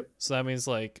 Yep. So that means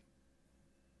like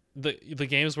the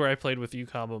games where I played with you,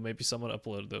 Combo, maybe someone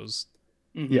uploaded those.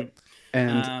 Yep.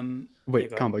 And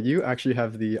wait, Combo, you actually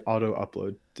have the auto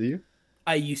upload, do you?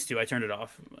 I used to. I turned it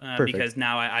off because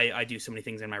now I do so many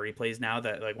things in my replays now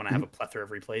that like when I have a plethora of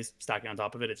replays stacking on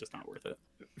top of it, it's just not worth it.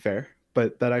 Fair,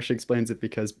 but that actually explains it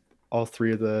because all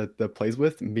three of the plays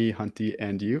with me, Hunty,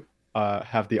 and you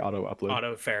have the auto upload.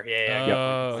 Auto fair, yeah.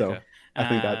 Yep. So I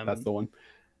think that's the one.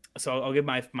 So I'll give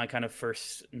my kind of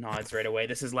first nods right away.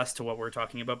 This is less to what we're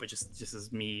talking about, but just as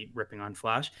me ripping on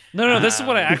Flash. No, this is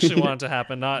what I actually wanted to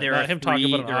happen, not him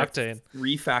talking about an Octane.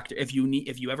 Three factor. If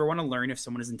you ever want to learn if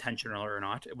someone is intentional or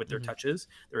not with their touches,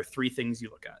 there are three things you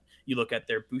look at. You look at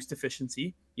their boost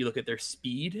efficiency, you look at their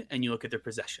speed, and you look at their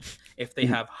possession. If they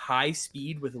have high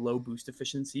speed with low boost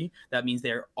efficiency, that means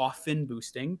they're often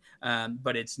boosting,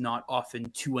 but it's not often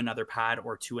to another pad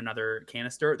or to another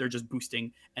canister. They're just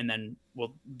boosting and then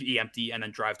will be empty and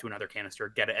then drive to another canister,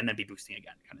 get it, and then be boosting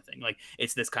again, kind of thing. Like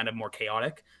it's this kind of more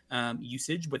chaotic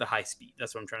usage with a high speed.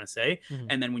 That's what I'm trying to say.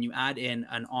 And then when you add in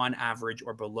an on average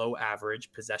or below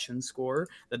average possession score,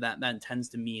 that tends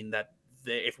to mean that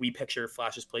if we picture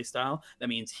Flash's playstyle, that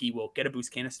means he will get a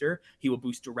boost canister, he will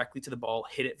boost directly to the ball,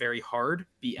 hit it very hard,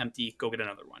 be empty, go get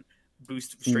another one.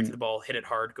 Boost straight to the ball, hit it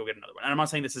hard, go get another one. And I'm not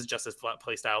saying this is just his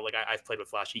play style. Like I've played with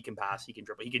Flash, he can pass, he can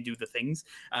dribble, he can do the things.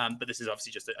 But this is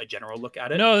obviously just a general look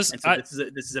at it. No, this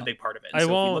is a big part of it. And I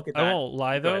won't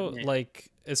lie though. Like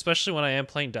especially when I am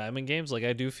playing diamond games, like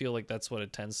I do feel like that's what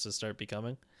it tends to start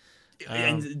becoming.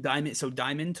 And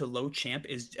diamond to low champ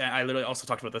is, I literally also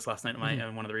talked about this last night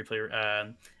in one of the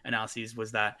replay analyses,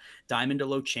 was that diamond to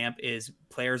low champ is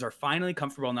players are finally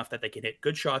comfortable enough that they can hit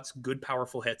good shots, good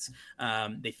powerful hits.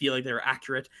 They feel like they're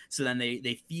accurate, so then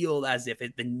they feel as if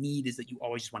the need is that you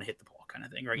always just want to hit the ball, kind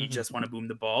of thing, right? You just want to boom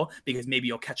the ball because maybe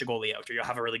you'll catch a goalie out, or you'll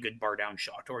have a really good bar down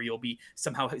shot, or you'll be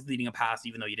somehow leading a pass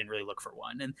even though you didn't really look for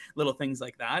one, and little things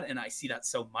like that. And I see that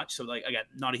so much. So like again,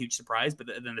 not a huge surprise, but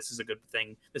then this is a good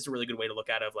thing. This is a really good way to look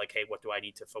at it of like, hey, what do I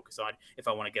need to focus on if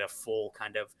I want to get a full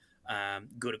kind of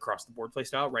good across the board play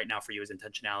style? Right now for you is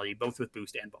intentionality, both with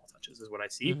boost and ball touches, is what I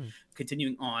see.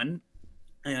 Continuing on,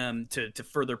 to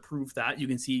further prove that, you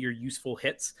can see your useful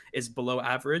hits is below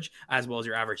average, as well as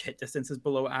your average hit distance is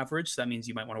below average. So that means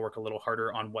you might want to work a little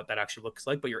harder on what that actually looks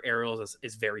like, but your aerials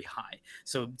is very high.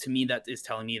 So to me, that is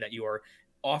telling me that you are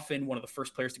often one of the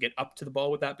first players to get up to the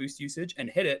ball with that boost usage and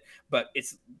hit it, but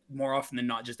it's more often than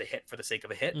not just a hit for the sake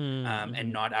of a hit,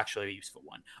 and not actually a useful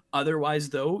one. Otherwise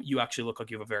though, you actually look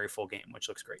like you have a very full game, which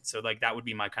looks great. So like that would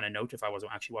be my kind of note if I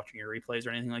wasn't actually watching your replays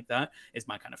or anything like that, is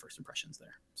my kind of first impressions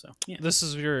there. So yeah, this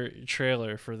is your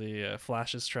trailer for the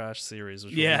Flash's Trash series,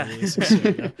 which yeah, will be releasing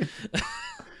soon.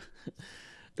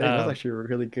 That was actually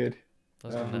really good.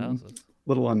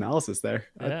 Little analysis there.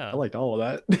 Yeah. I liked all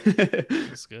of that.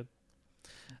 That's good.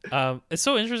 It's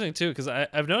so interesting too, because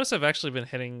I've noticed I've actually been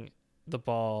hitting the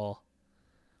ball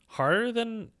harder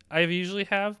than I usually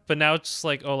have, but now it's just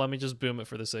like, oh, let me just boom it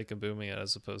for the sake of booming it,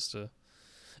 as opposed to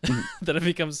that it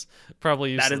becomes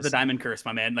probably useless. That is the diamond curse,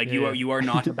 my man. Like you are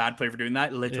not a bad player for doing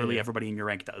that. Literally everybody in your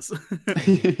rank does.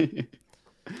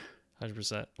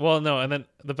 100%. Well, no, and then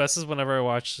the best is whenever I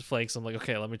watch Flakes, I'm like,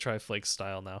 okay, let me try Flakes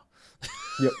style now.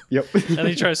 Yep. And then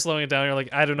you try slowing it down, you're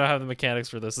like, I do not have the mechanics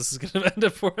for this. This is gonna end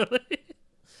up poorly.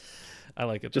 I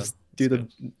like it. Just do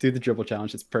the dribble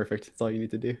challenge. It's perfect. That's all you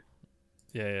need to do.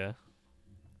 Yeah.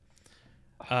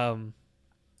 I'm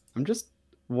just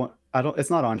it's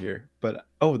not on here, but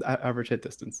average hit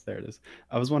distance. There it is.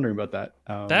 I was wondering about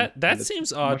that. That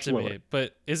seems odd to me,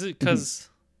 but is it because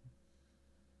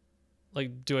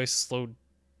like, do I slow?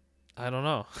 I don't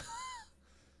know.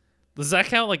 Does that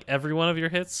count like every one of your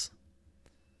hits?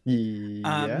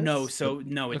 Yes. No,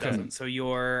 it doesn't. So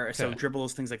so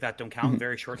dribbles, things like that don't count.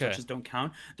 Very short touches don't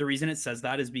count. The reason it says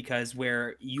that is because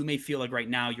where you may feel like right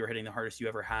now you're hitting the hardest you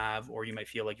ever have, or you might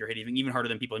feel like you're hitting even harder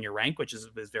than people in your rank, which is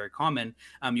very common.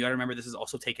 You got to remember this is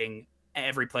also taking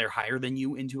every player higher than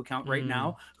you into account right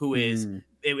now, who is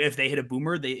if they hit a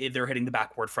boomer, they're hitting the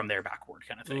backboard from their backboard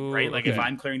kind of thing, Ooh, right? Like okay. if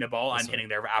I'm clearing the ball, That's I'm hitting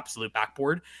their absolute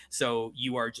backboard. So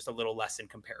you are just a little less in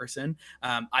comparison.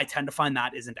 I tend to find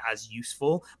that isn't as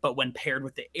useful, but when paired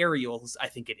with the aerials, I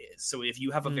think it is. So if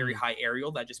you have a very high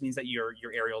aerial, that just means that your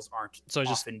aerials aren't So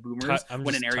often boomers. I'm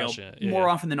when just an aerial touching it. Yeah, more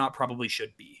yeah. often than not probably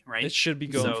should be, right? It should be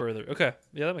going So- further. Okay.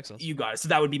 Yeah, that makes sense. You got it. So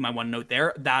that would be my one note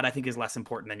there. That I think is less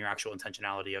important than your actual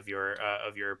intentionality of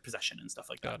your possession and stuff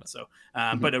like Got that. it. So,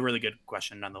 but a really good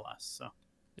question nonetheless. So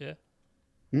Yeah.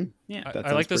 yeah, That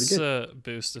I like sounds this pretty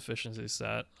boost efficiency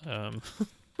stat.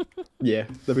 Yeah,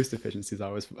 the boost efficiency is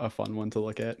always a fun one to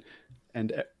look at,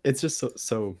 and it's just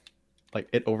so like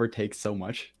it overtakes so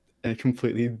much and it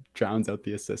completely drowns out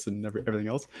the assists and everything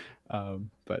else.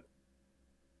 But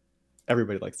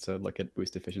everybody likes to look at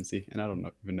boost efficiency, and I don't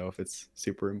even know if it's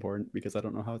super important because I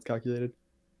don't know how it's calculated.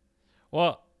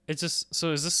 Well, it's just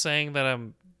so is this saying that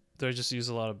do I just use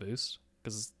a lot of boost?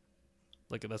 Because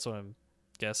like that's what I'm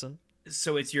guessing.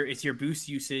 so it's your boost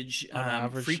usage, On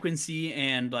average. frequency,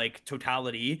 and like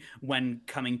totality when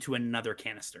coming to another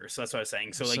canister. So that's what I was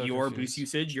saying. So I'm like so your confused. boost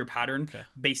usage, your pattern Okay.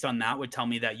 based on that would tell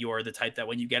me that you're the type that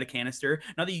when you get a canister,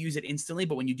 not that you use it instantly,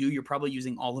 but when you do, you're probably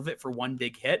using all of it for one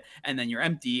big hit, and then you're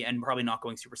empty and probably not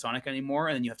going supersonic anymore,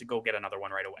 and then you have to go get another one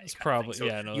right away. It's kind of thing. probably- So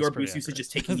yeah, no, your that's pretty boost usage accurate. is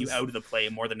taking you out of the play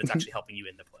more than it's actually helping you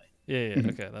in the play. Yeah.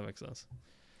 Okay, that makes sense.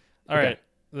 All Okay. right.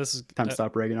 This is Time to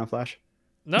stop ragging on Flash.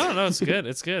 No, it's good.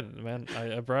 It's good, man.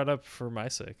 I brought it up for my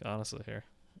sake, honestly. Here.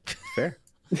 Fair.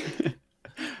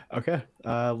 Okay,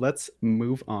 let's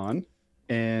move on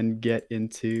and get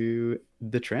into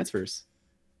the transfers.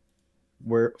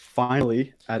 We're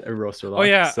finally at a roster lock. Oh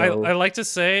yeah, so, I like to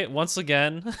say once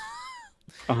again,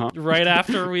 uh-huh. right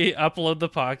after we upload the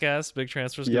podcast, big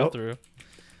transfers go Yep. through.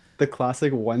 The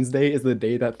classic Wednesday is the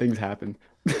day that things happen.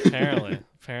 Apparently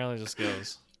just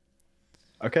goes.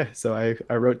 Okay, so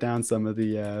I wrote down some of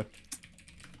the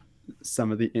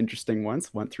interesting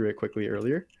ones. Went through it quickly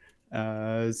earlier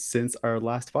since our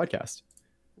last podcast.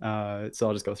 So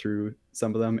I'll just go through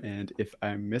some of them, and if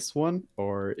I miss one,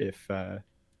 or if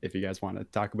you guys want to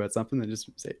talk about something, then just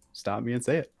stop me and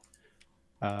say it.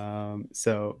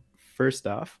 So first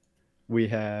off, we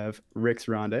have Rick's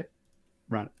Ronde.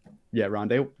 Ronde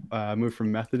moved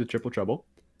from Method to Triple Trouble,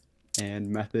 and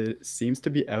Method seems to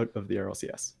be out of the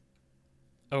RLCS.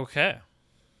 Okay.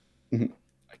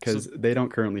 Because they don't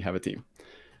currently have a team.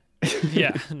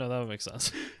 Yeah, no, that would make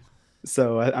sense.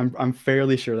 So I'm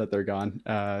fairly sure that they're gone.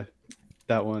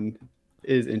 That one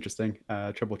is interesting.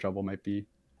 Triple Trouble might be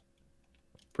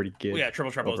pretty good. Well, yeah,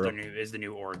 Triple Trouble overall. is the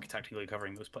new org technically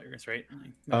covering those players, right?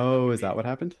 Like, Oh, would is that be- what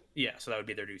happened? Yeah, so that would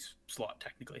be their new slot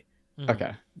technically. Mhm.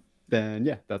 Okay, then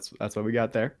yeah, that's what we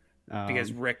got there.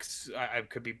 Because Rick's, I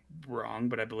could be wrong,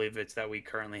 but I believe it's that we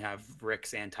currently have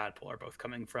Rick's and Tadpole are both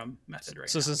coming from Method right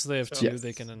So now. since they have So- two, Yes.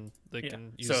 they can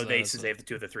use So that since they have the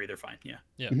two of the three, they're fine.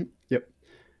 Yeah. Yep.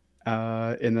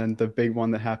 And then the big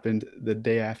one that happened the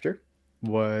day after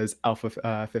was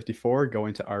Alpha 54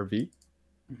 going to RV.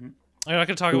 Are you not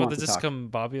gonna talk Who about the wants to talk?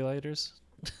 discombobulators?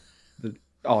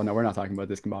 Oh no, we're not talking about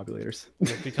discombobulators.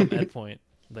 They become endpoint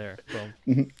there.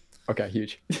 Boom. Okay,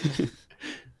 huge.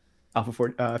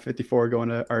 Alpha 54 going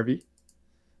to RV.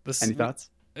 This Any thoughts?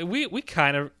 we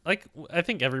kind of like. I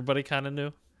think everybody kind of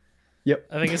knew. Yep.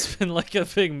 I think it's been like a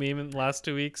big meme in the last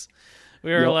 2 weeks.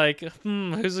 We were Yep. like,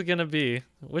 who's it gonna be?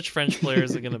 Which French player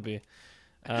is it gonna be?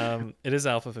 It is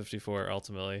Alpha 54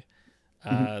 ultimately.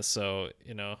 So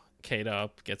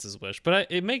K-Dop gets his wish, but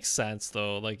it makes sense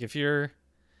though. Like if you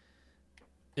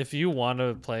want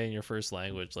to play in your first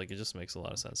language, like it just makes a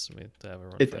lot of sense to me to have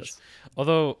everyone It French. does.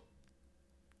 Although,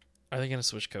 are they gonna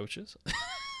switch coaches?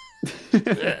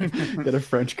 Get a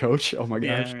French coach. Oh my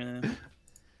gosh.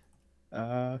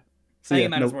 I So think yeah, it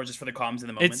matters no, more just for the comms in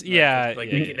the moment. It's- yeah,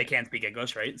 like yeah. they can't speak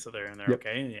English, right? So they're Yep.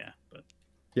 okay. Yeah, but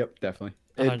yep, definitely.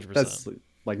 100%. That's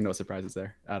like no surprises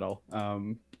there at all.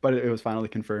 But it was finally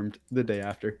confirmed the day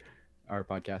after our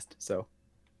podcast, so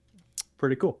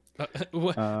pretty cool.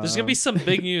 There's gonna be some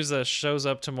big news that shows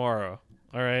up tomorrow.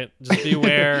 All right, just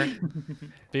beware.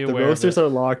 Be The aware. rosters are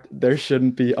locked. There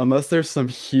shouldn't be, unless there's some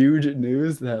huge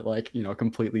news that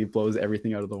completely blows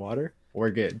everything out of the water. We're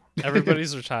good.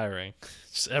 Everybody's retiring.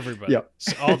 Just everybody. Yep.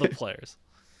 Just all the players.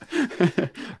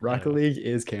 Rocket League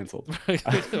is canceled. Oh,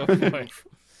 boy.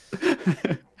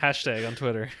 Hashtag on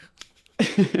Twitter.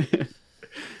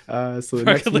 So the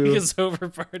next Rocket League move, is over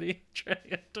party.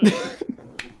 Tag on Twitter.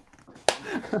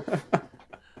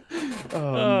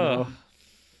 oh, no.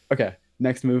 Okay,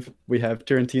 next move we have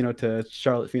Tarantino to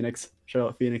Charlotte Phoenix.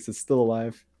 Charlotte Phoenix is still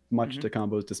alive, much to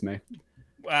Combo's dismay.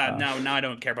 Now I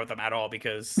don't care about them at all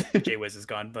because Jay Wiz is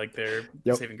gone. Like they're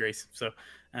saving grace. So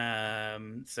they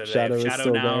Shadow have is Shadow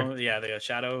still now. there. Yeah, they got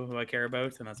Shadow, who I care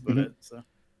about, and that's about it. So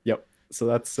Yep. So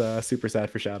that's super sad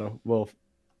for Shadow. Well,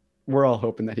 we're all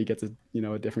hoping that he gets a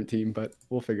different team, but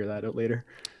we'll figure that out later.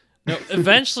 No,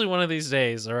 eventually one of these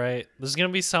days, all right, there's gonna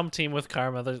be some team with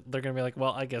Karma. They're gonna be like,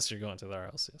 well, I guess you're going to the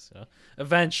RLCS.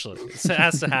 Eventually, it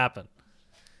has to happen.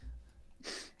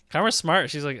 Karma's smart.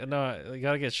 She's like, no, you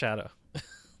gotta get Shadow.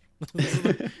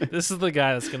 This is the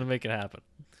guy that's gonna make it happen.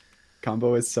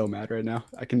 Combo is so mad right now.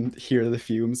 I can hear the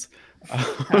fumes.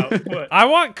 I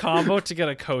want Combo to get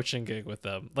a coaching gig with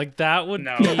them. Like that would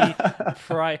be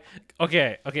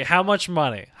Okay. How much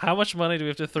money? How much money do we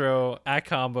have to throw at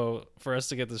Combo for us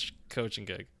to get this coaching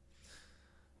gig?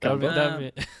 He's like, I'm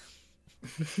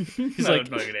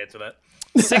not gonna answer that.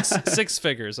 Six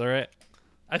figures. All right.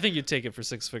 I think you'd take it for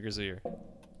 6 figures a year.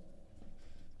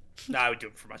 No, I would do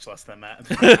it for much less than that.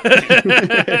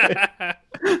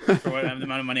 For the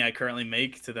amount of money I currently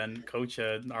make to then coach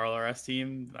an RLRS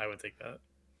team, I would take that.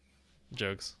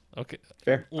 Jokes. Okay.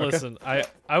 Fair. Listen, okay.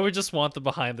 I would just want the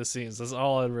behind the scenes. That's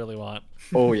all I really want.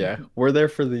 Oh yeah, we're there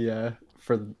for the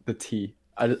tea.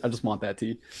 I just want that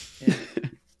tea.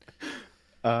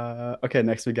 Yeah. Okay,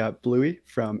 next we got Bluey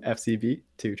from FCB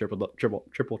to Triple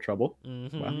Trouble.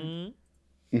 Mm-hmm. Wow.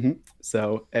 Mm-hmm.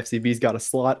 So FCB's got a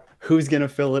slot. Who's gonna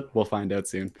fill it? We'll find out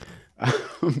soon.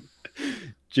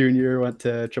 Junior went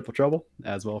to Triple Trouble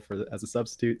as well as a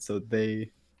substitute, so they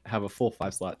have a full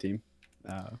 5-slot team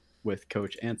with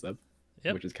coach and sub,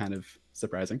 which is kind of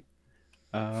surprising.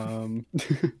 I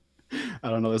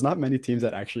don't know. There's not many teams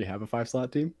that actually have a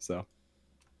 5-slot team, so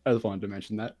I just wanted to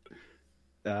mention that.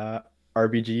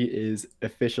 RBG is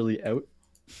officially out.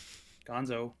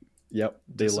 Gonzo. Yep,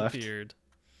 they disappeared.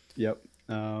 Left. Yep.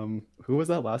 Who was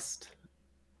that last?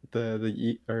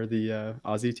 The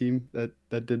Aussie team that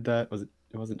did that?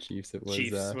 It wasn't Chiefs. It was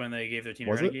Chiefs when they gave their team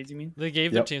to Renegades. You mean? They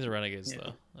gave their team to Renegades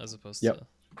though, as opposed to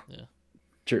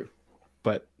True,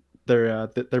 but they're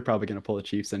probably gonna pull the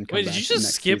Chiefs and come Wait, back did you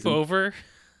just skip season. over?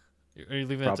 Are you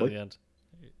leaving that to Probably. the end?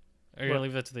 Are you gonna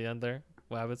leave that to the end there,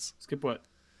 Wabbits? Skip what?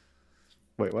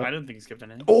 Wait, what? I don't think he skipped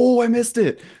anything. Oh, I missed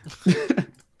it.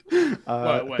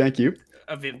 What? Thank you.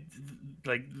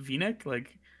 Like V-neck?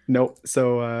 Like Nope.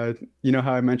 So you know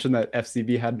how I mentioned that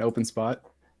FCB had an open spot?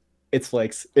 It's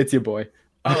Flakes. It's your boy.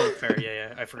 Oh, fair.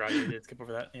 Yeah. I forgot you did skip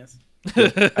over that. Yes.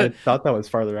 I thought that was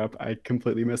farther up. I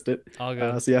completely missed it. All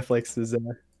good. So yeah, Flakes is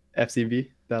FCB.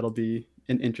 That'll be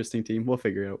an interesting team. We'll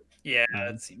figure it out. Yeah,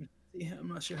 that seems. Yeah, I'm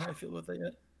not sure how I feel about that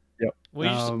yet. Yep.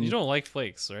 Well, you don't like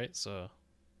Flakes, right? So.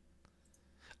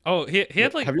 Oh, he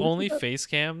had like only face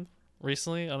cam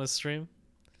recently on his stream.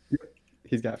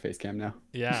 He's got face cam now.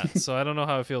 Yeah, so I don't know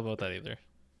how I feel about that either.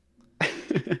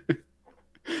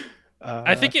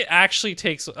 I think it actually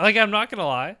takes, like, I'm not gonna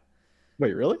lie.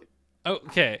 Wait, really?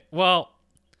 Okay, well,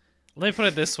 let me put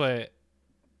it this way.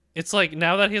 It's like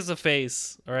now that he has a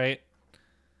face, all right,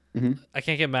 I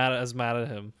can't get as mad at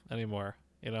him anymore,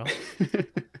 you know.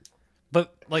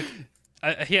 But like,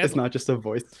 it's not just a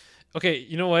voice. Okay,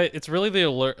 you know what? It's really the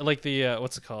alert, like the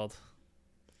what's it called?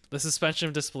 The suspension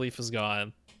of disbelief is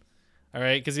gone. All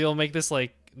right, because he'll make this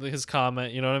like his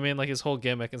comment, you know what I mean, like his whole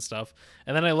gimmick and stuff.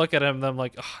 And then I look at him, and I'm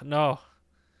like, oh,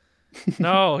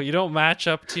 no, you don't match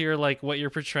up to your like what you're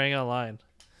portraying online.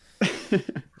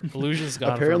 Illusion's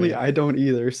gone. Apparently, I don't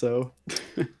either. So.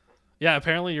 Yeah,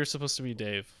 apparently you're supposed to be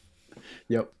Dave.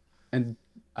 Yep, and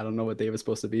I don't know what Dave is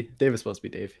supposed to be. Dave is supposed to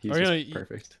be Dave. He's just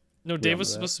perfect. No, Dave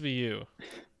was supposed to be you.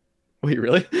 Wait,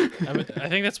 really? I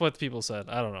think that's what people said.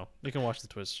 I don't know. You can watch the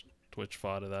Twitch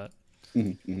VOD of that.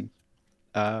 Mm-hmm.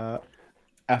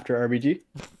 After RBG,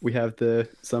 we have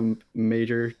some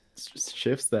major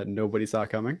shifts that nobody saw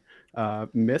coming.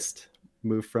 Mist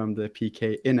moved from the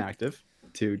PK inactive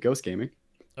to Ghost Gaming.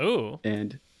 Oh.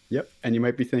 And you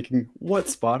might be thinking, what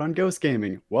spot on Ghost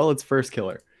Gaming? Well, it's First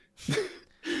Killer.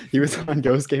 He was on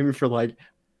Ghost Gaming for like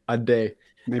a day.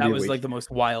 Maybe that a was week. like the most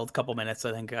wild couple minutes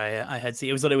I think I had seen.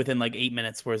 It was literally within like 8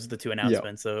 minutes was the 2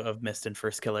 announcements of Mist and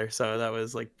First Killer. So that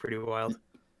was like pretty wild.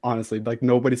 Honestly, like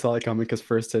nobody saw it coming because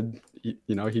First had,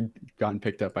 he'd gotten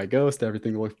picked up by Ghost.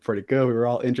 Everything looked pretty good. We were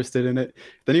all interested in it.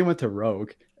 Then he went to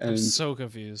Rogue, and I'm so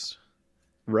confused.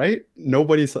 Right?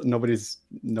 Nobody's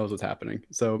knows what's happening.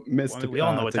 So Mist. Well, we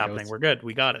all know what's happening. Ghost. We're good.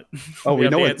 We got it. Oh, we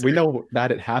know it. We know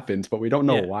that it happened, but we don't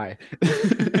know why.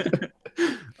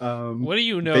 What do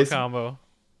you know, Combo?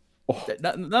 Oh.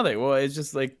 Nothing. Well, it's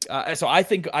just like so. I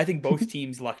think both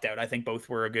teams lucked out. I think both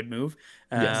were a good move.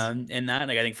 In that,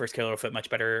 like I think First Killer will fit much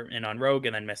better in on Rogue,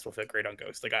 and then Mist will fit great on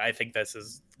Ghost. Like I think this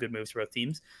is good moves for both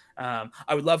teams. I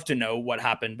would love to know what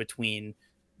happened between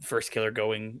First Killer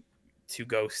going to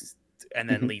Ghost and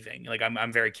then leaving. Like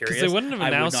I'm very curious. Because they wouldn't have I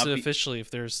would announced not it be- officially if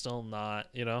they're still not,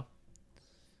 you know.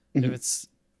 Mhm.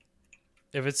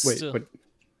 If it's Wait, still but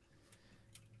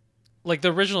like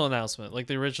the original announcement, like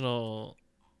the original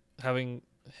having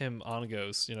him on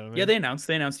Ghost, you know what I mean? Yeah, they announced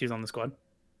he was on the squad.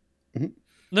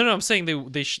 No, I'm saying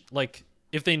they like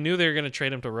if they knew they were going to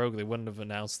trade him to Rogue, they wouldn't have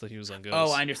announced that he was on Ghost.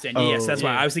 Oh, I understand. Yes, that's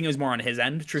why yeah. I was thinking it was more on his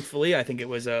end. Truthfully, I think it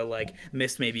was like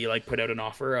Mist maybe like put out an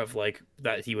offer of like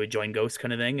that he would join Ghost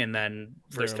kind of thing, and then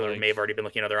First They're Killer like- may have already been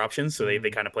looking at other options, so they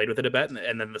kind of played with it a bit,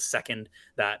 and then the second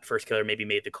that First Killer maybe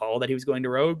made the call that he was going to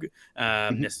Rogue,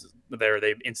 Mist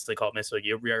they instantly called Mist like,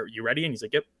 you ready? And he's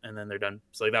like, yep, and then they're done.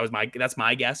 So like that's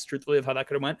my guess, truthfully, of how that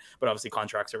could have went. But obviously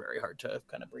contracts are very hard to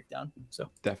kind of break down. So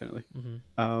definitely.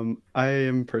 Mhm. I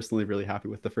am personally really happy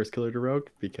with the First Killer to Rogue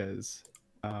because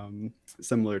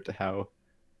similar to how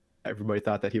everybody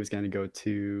thought that he was going to go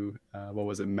to what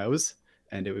was it, Mouse,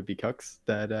 and it would be Cux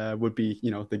that would be,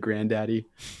 you know, the granddaddy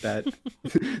that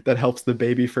that helps the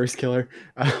baby First Killer.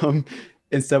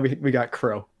 Instead we got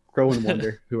Crow and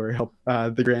Wonder, who are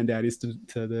the granddaddies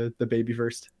to the baby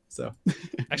first. So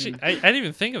Actually, I didn't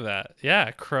even think of that. Yeah,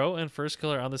 Crow and First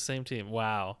Killer on the same team.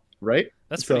 Wow, right,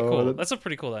 that's pretty So cool. That's a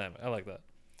pretty cool dynamic. I like that.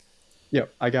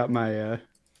 Yep, I got my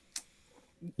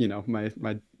you know, my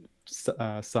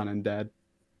son and dad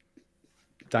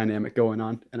dynamic going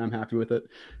on, and I'm happy with it.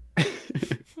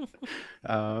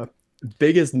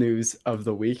 Biggest news of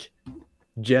the week: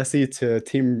 Jesse to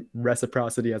Team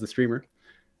Reciprocity as a streamer.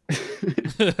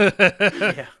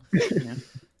 yeah,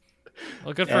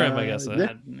 Well, good for him, I guess.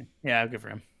 yeah, good for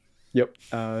him. Yep,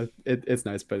 it's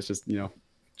nice, but it's just, you know,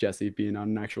 Jesse being on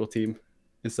an actual team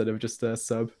instead of just a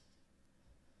sub.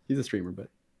 He's a streamer, but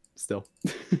still.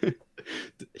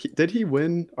 Did he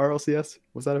win RLCS?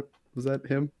 Was that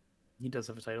him? He does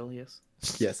have a title, yes.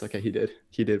 Yes, okay, he did.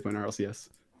 He did win RLCS.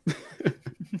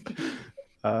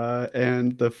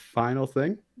 And the final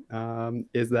thing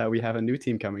is that we have a new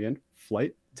team coming in,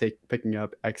 Flight, picking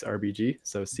up XRBG,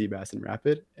 so Seabass and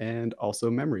Rapid, and also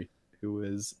Memory, who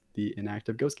is the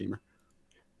inactive Ghost Gamer.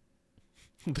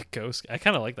 The Ghost. I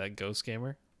kind of like that Ghost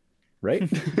Gamer. Right?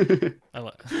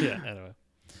 Yeah. Anyway,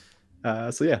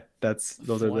 So yeah,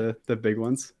 those are the big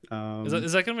ones.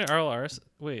 is that gonna be RLRs?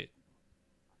 Wait,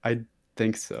 I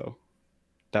think so.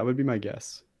 That would be my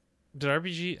guess. did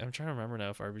RBG? I'm trying to remember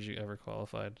now if RBG ever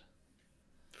qualified.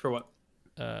 For what?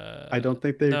 I don't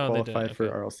think they no, they qualified didn't. for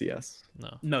Okay. RLCS.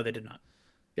 No. No, they did not.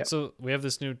 Yep. So we have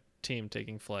this new team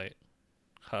taking Flight.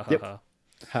 Ha ha Yep. ha.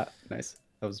 Ha, nice.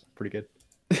 That was pretty good.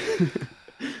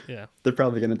 Yeah. They're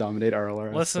probably going to dominate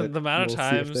RLRS. Listen, but the amount of we'll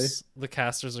see if times the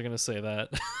casters are gonna say that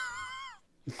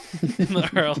in the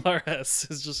RLRS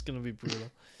is just gonna be brutal.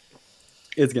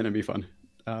 it's going to be fun.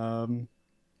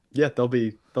 Yeah,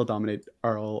 they'll dominate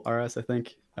RLRS, I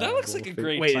think. That looks like a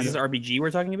great Wait, team. is this RBG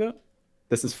we're talking about?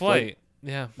 This is Flight.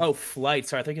 Yeah. Oh, Flight.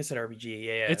 Sorry, I think I said RBG.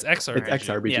 Yeah, yeah. It's XRBG. It's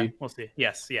XRBG. Yeah, we'll see.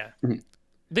 Yes, yeah.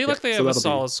 They look they so have a that'll be-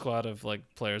 solid squad of like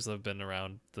players that have been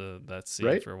around that scene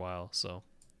Right? for a while. So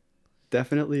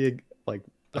Definitely like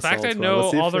the a fact I solid squad. know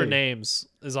Let's see if all their they- names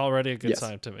is already a good Yes.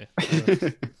 sign to me.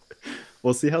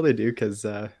 We'll see how they do because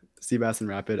Seabass and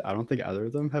Rapid, I don't think either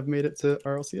of them have made it to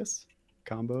RLCS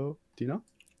combo. Do you know?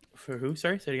 For who?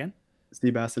 Sorry, say it again.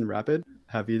 Seabass and Rapid,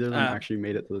 have either of them Uh, actually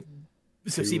made it to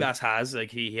So Two. Seabass has like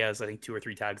he has I think 2 or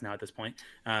 3 tags now at this point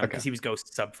because Okay. he was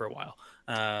Ghost sub for a while.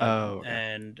 Okay.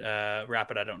 And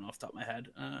Rapid, I don't know off the top of my head,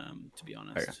 to be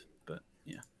honest. Okay. But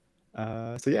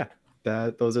yeah. So yeah,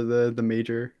 those are the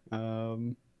major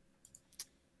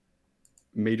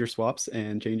major swaps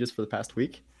and changes for the past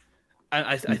week.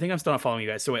 I think I'm still not following you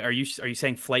guys. So wait, are you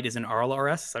saying Flight is in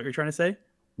RLRS? Is that what you're trying to say?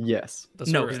 Yes.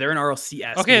 That's No, what because we're- they're in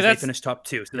RLCS. Okay, because they that's- finished top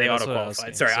 2, so yeah, they that's auto what I was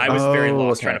qualified. saying. Sorry, I was very Oh,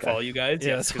 lost okay, trying okay. to follow you guys. Yeah,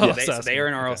 Yes, that's 'cause what I was so they are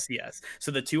in asking. RLCS.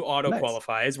 So the 2 auto Nice.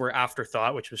 qualifies were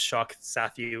Afterthought, which was Shock,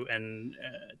 Sathu, and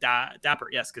Dapper.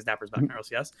 Yes, because Dapper's back in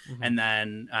RLCS, Mhm. and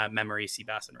then Memory,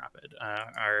 Seabass, and Rapid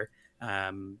are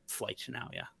Flight now.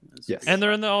 Yeah. Yes. And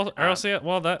they're in the RLCS.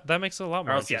 Well, that makes it a lot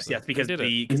more. RLCS, interesting. yes, because They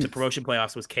did it. the promotion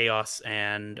playoffs was Chaos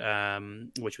and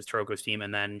which was Trogo's team,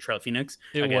 and then Trail Phoenix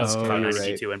It against was Cloud9 Cloud9 Chaos.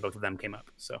 and G2, and both of them came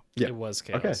up. So Yeah. It was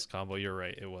Okay. chaos combo. You're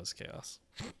right. It was chaos.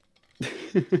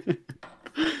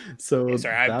 So yeah,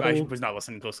 sorry, I that'll- was not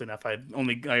listening closely enough. I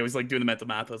was like doing the mental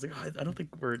math. I was like, oh, I don't think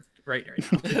we're right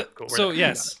now. Yeah, cool, we're So there. We got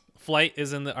yes, Flight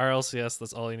is in the RLCS.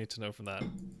 That's all you need to know from that.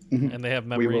 Mhm. And they have we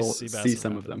memories. will Seabass, see and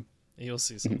some of Rapid. them. You'll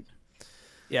see some.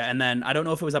 Yeah, and then I don't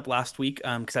know if it was up last week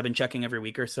because I've been checking every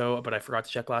week or so, but I forgot to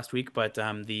check last week. But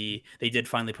they did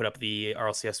finally put up the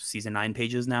RLCS season 9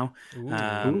 pages now Ooh. Ooh.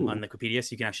 on Wikipedia,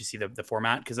 so you can actually see the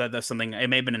format because that's something. It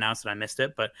may have been announced and I missed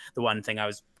it, but the one thing I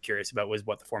was curious about was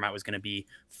what the format was going to be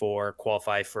for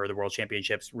qualify for the World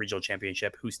Championships, Regional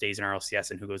Championship, who stays in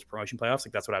RLCS and who goes to promotion playoffs.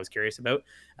 Like that's what I was curious about.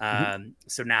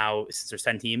 So now since there's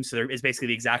 10 teams, so it's basically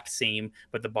the exact same,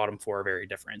 but the bottom 4 are very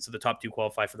different. So the top 2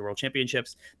 qualify for the World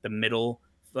Championships. The middle,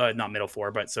 not middle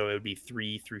 4, but so it would be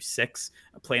 3 through 6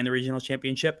 play in the regional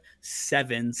championship.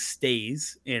 7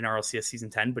 stays in RLCS season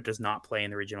 10, but does not play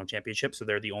in the regional championship. So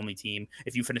they're the only team.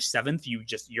 If you finish 7th,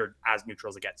 you're as neutral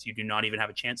as it gets. You do not even have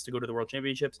a chance to go to the world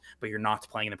championships, but you're not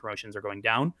playing in the promotions or going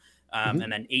down. And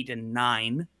then 8 and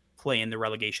 9 play in the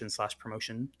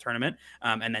relegation/promotion tournament.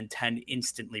 And then 10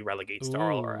 instantly relegates to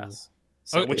RLRS.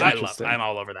 So, which I love. I'm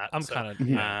all over that.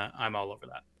 I'm all over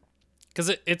that.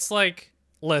 Because it's like,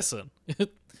 listen,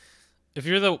 if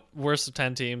you're the worst of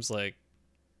 10 teams, like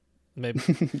maybe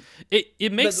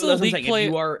it makes the league play.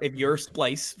 If you're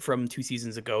Splice from 2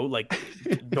 seasons ago, like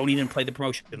don't even play the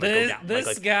promotion. Like, go down.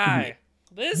 This guy.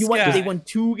 They won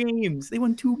 2 games.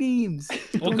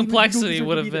 Well, complexity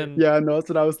would have been. Yeah, no, that's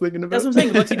what I was thinking about. That's what I'm saying.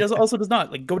 Complexity also does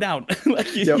not like go down.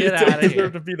 Like you get out of here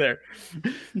to be there.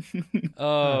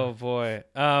 Oh boy.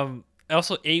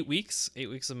 Also 8 weeks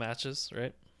of matches,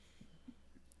 right?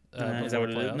 Is that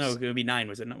what it is? No, it would be 9.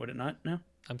 Was it not? Would it not? No.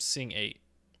 I'm seeing 8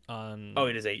 on. Oh,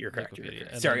 it is 8. You're correct.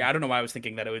 Sorry, I don't know why I was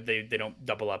thinking that they don't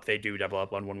double up. They do double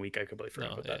up on 1 week. I completely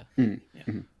forgot about that.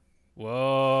 Yeah.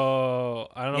 Whoa!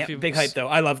 I don't know if you big hype though.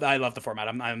 I love the format.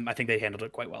 I think they handled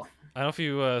it quite well. I don't know if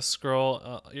you scroll.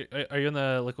 Are you on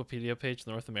the Liquipedia page,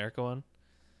 the North America one?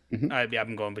 Yeah,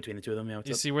 I'm going between the two of them. Yeah,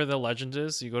 you see where the legend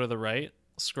is? You go to the right.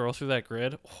 Scroll through that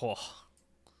grid. Oh.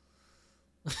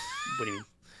 What do you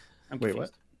mean? Wait,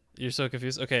 what? You're so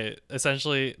confused. Okay,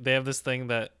 essentially they have this thing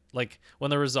that like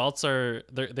when the results are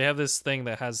they have this thing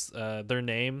that has their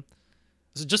name,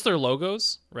 so just their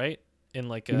logos, right? In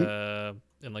like a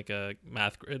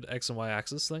math grid X and Y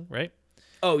axis thing, right?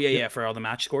 Oh yeah, for all the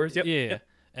match scores. Yep. Yeah.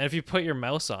 And if you put your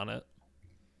mouse on it,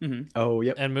 oh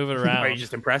yep, and move it around, are you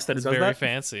just impressed that it's it does very that?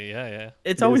 fancy? Yeah.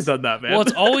 It's always done that, man. Well,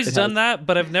 it's always done that,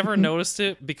 but I've never noticed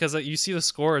it because you see the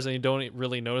scores and you don't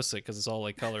really notice it because it's all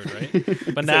like colored,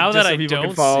 right? But now that I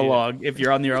don't follow see along, if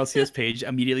you're on the RLCS page,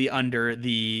 immediately under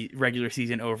the regular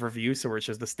season overview, so where it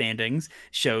shows the standings,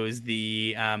 shows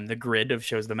the grid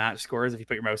shows the match scores. If you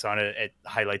put your mouse on it, it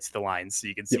highlights the lines so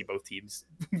you can see both teams.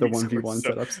 The 1v1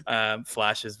 setups.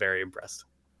 Flash is very impressed.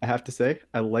 I have to say,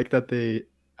 I like that they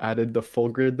added the full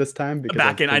grid this time because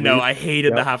I know I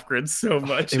hated the half grid so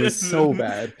much. It was so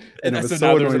bad, and it was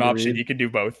so now there's an option you can do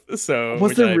both. So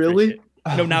was there really?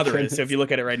 No, now there is. So if you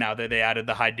look at it right now, they added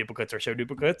the hide duplicates or show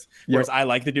duplicates. Whereas I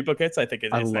like the duplicates. I think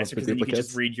it's nicer because then you can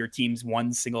just read your team's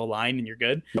one single line and you're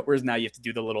good. Whereas now you have to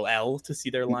do the little L to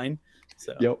see their line.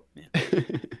 So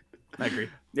I agree.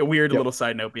 A weird little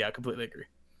side note, but yeah, I completely agree.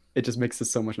 It just makes it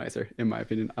so much nicer, in my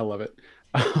opinion. I love it.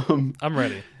 I'm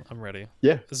ready.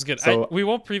 Yeah, this is good. So, we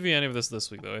won't preview any of this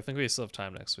week, though. I think we still have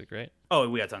time next week, right? Oh,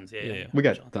 we got tons. Yeah. We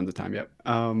got tons of time. Yep.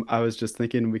 I was just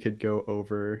thinking we could go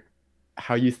over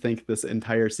how you think this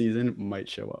entire season might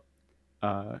show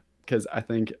up, because I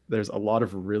think there's a lot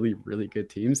of really, really good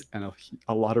teams and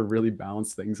a lot of really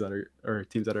balanced things that are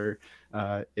teams that are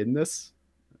in this,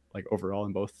 like overall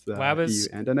in both EU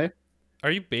and NA.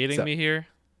 Are you baiting me here?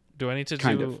 Do I need to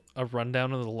do a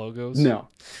rundown of the logos? No,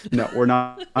 we're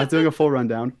not doing a full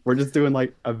rundown. We're just doing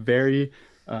like a very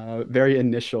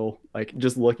initial, like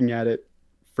just looking at it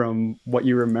from what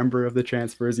you remember of the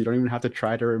transfers. You don't even have to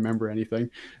try to remember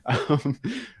anything.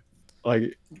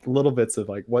 Like little bits of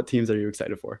like, what teams are you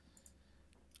excited for?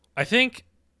 I think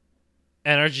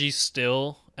NRG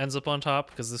still ends up on top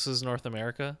because this is North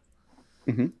America.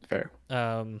 Fair.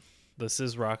 This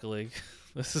is Rocket League.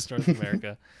 This is North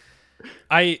America.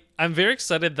 I'm very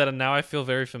excited that now I feel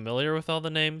very familiar with all the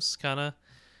names, kind of.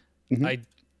 I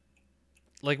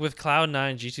like with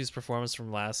Cloud9 G2's performance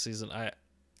from last season. I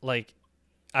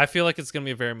feel like it's gonna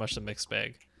be very much a mixed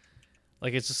bag.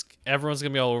 Like it's just everyone's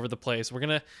gonna be all over the place. We're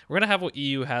gonna have what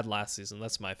EU had last season.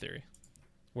 That's my theory,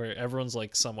 where everyone's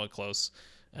like somewhat close,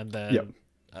 and then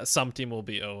some team will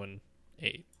be 0-8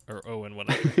 or 0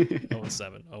 whatever,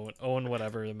 0-7, 0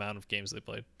 whatever amount of games they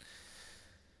played.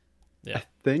 Yeah, I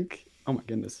think. Oh my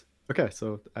goodness. Okay,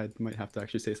 so I might have to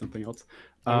actually say something else.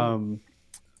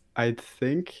 I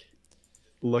think,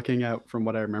 looking at from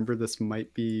what I remember, this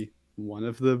might be one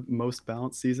of the most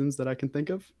balanced seasons that I can think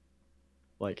of.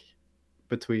 Like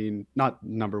between not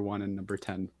number 1 and number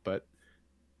 10, but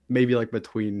maybe like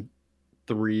between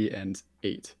 3 and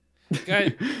 8.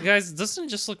 Guys, doesn't it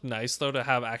just look nice though to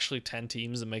have actually 10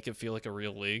 teams and make it feel like a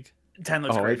real league? 10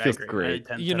 looks great. It feels great.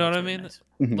 10 you know what I mean? Nice.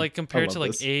 Like compared to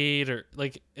like this. 8 or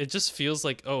like it just feels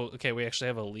like, oh, okay, we actually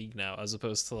have a league now, as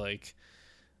opposed to like,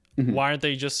 Mhm. why aren't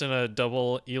they just in a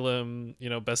double elim,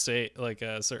 best eight, like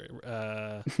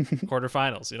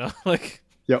quarterfinals, like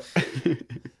Yep.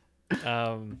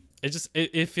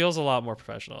 it feels a lot more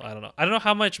professional. I don't know I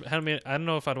don't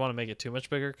know if I'd want to make it too much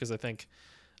bigger, because I think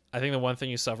the one thing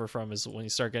you suffer from is when you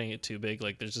start getting it too big,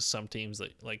 like there's just some teams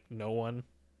that like no one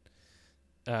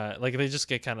like they just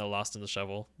get kind of lost in the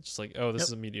shovel, just like, oh, this Yep.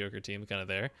 is a mediocre team kind of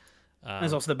there.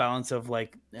 There's also the balance of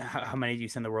like how many do you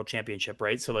send the World Championship,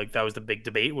 right? So like that was the big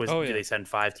debate was, Oh, do yeah. they send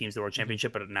 5 teams to the World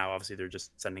Championship? But now obviously they're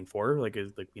just sending 4, like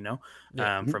we know,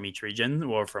 Yeah. from each region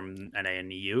or from NA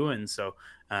and EU, and so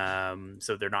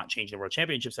they're not changing the World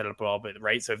Championship setup at all. But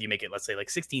right, so if you make it, let's say,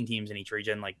 like 16 teams in each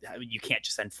region, like you can't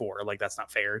just send 4, like that's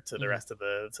not fair to the rest of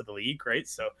the league, right?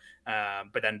 So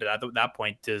but then at that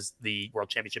point, does the World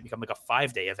Championship become like a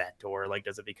 5-day event, or like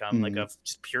does it become like a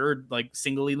just pure like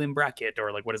single elim bracket,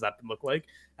 or like what does that look like?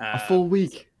 A full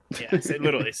week. Yeah, so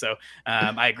literally. So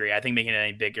I agree. I think making it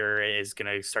any bigger is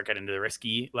going to start getting into the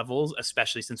risky levels,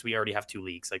 especially since we already have 2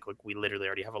 leagues. Like we literally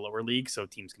already have a lower league, so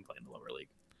teams can play in the lower league.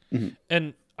 Mhm.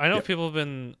 And I know Yep. people have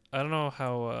been, I don't know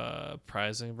how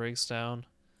prizing breaks down.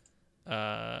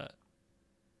 It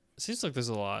seems like there's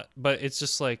a lot, but it's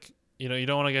just like, you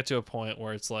don't want to get to a point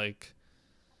where it's like,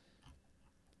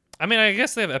 I mean, I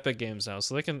guess they have Epic Games now,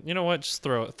 so they can, just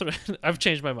throw I've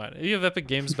changed my mind. If you have Epic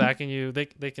Games backing you, they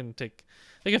can throw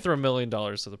 $1 million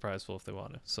to the prize pool if they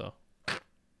want to. So,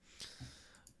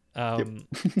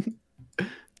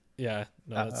 yeah,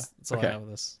 no, that's all I have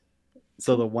with this.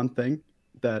 So the one thing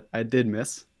that I did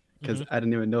miss, because Mm-hmm. I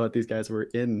didn't even know that these guys were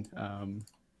in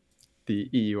the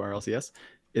EU RLCS,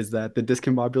 is that the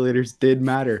discombobulators did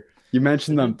matter. You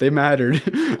mentioned them; they mattered.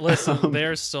 Listen,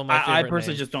 they're still my favorite I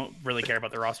personally name. just don't really care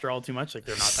about the roster all too much. Like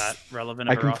they're not that relevant.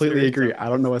 Of I a completely roster, agree. so, I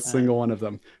don't know a single one of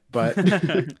them, but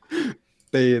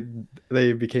they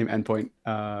became Endpoint,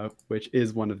 which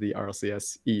is one of the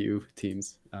RLCS EU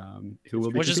teams, who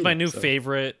will be Which is my competing, new so-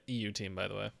 favorite EU team, by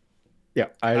the way. Yeah,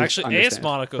 I Actually, AS understand.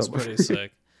 Monaco's So- pretty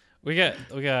sick. We got.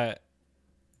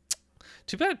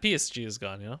 Too bad PSG is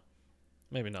gone.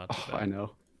 Maybe not. Too Oh, bad. I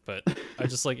know. But I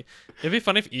just like. It'd be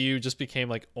funny if EU just became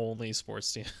like only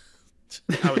sports team.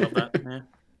 I would love that. Yeah.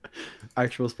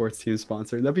 Actual sports team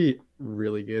sponsor. That'd be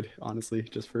really good, honestly,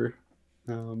 just for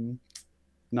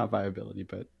not viability,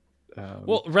 but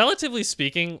Well, relatively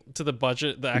speaking, to the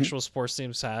budget the Mhm. actual sports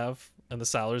teams have and the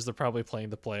salaries they're probably paying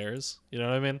the players. You know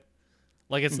what I mean?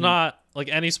 Like it's Mhm. not like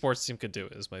any sports team could do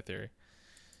it. Is my theory.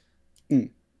 Mm.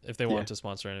 If they Yeah. want to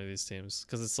sponsor any of these teams,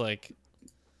 because it's like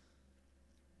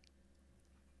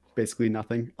basically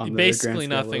nothing on the basically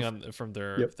grand scale nothing of- from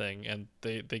their Yep. thing, and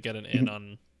they get an in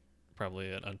on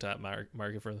probably an untapped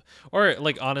market for, or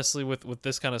like honestly with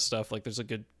this kind of stuff, like there's a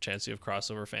good chance you have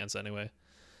crossover fans anyway.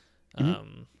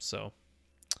 So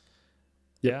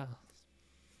Yep. yeah,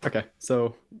 Okay,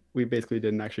 so we basically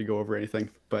didn't actually go over anything,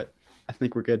 but I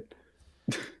think we're good.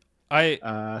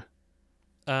 I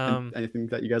Anything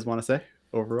that you guys want to say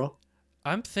overall?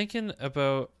 I'm thinking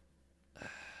about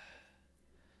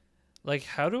like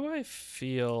how do I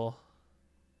feel.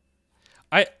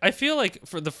 I feel like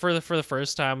for the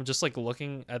first time, just like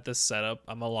looking at this setup,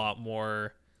 I'm a lot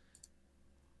more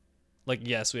like,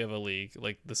 yes, we have a league.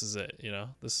 Like this is it.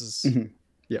 This is Mhm.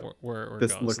 Yeah. we're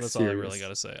This going. looks So that's all I really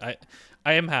serious. gotta say.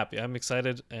 I am happy. I'm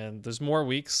excited, and there's more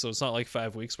weeks, so it's not like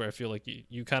 5 weeks where I feel like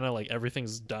you kind of like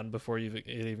everything's done before it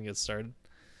even gets started.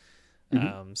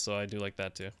 Mhm. So I do like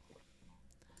that too.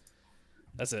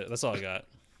 That's it. That's all I got.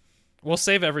 We'll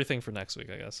save everything for next week,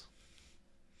 I guess.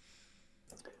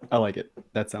 I like it.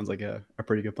 That sounds like a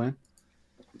pretty good plan.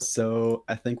 So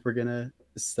I think we're gonna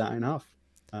sign off.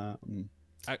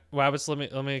 Wabbits,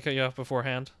 let me cut you off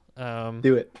beforehand.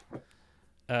 Do it.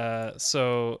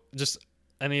 So just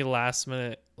any last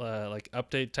minute like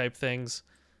update type things.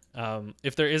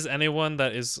 If there is anyone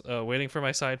that is waiting for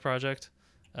my side project,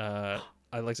 I'd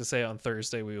like to say on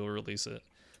Thursday we will release it,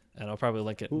 and I'll probably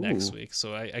link it next Ooh. week.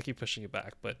 So I keep pushing it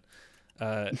back, but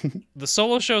the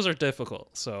solo shows are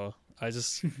difficult, so I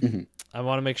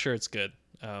want to make sure it's good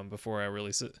before I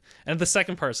release it. And the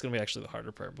second part is gonna be actually the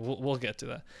harder part, but we'll get to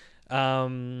that.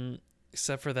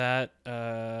 Except for that,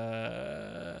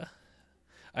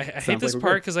 I hate Sounds this like we're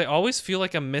part good. because I always feel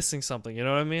like I'm missing something. You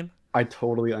know what I mean? I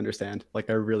totally understand. Like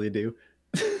I really do.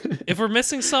 If we're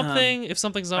missing something, if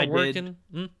something's not I did. working,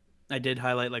 I did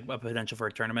highlight like a potential for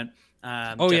a tournament.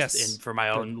 Oh, just yes. for my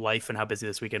own life and how busy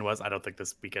this weekend was. I don't think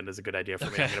this weekend is a good idea for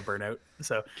me. Okay. I'm gonna burn out.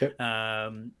 So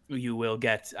Okay. you will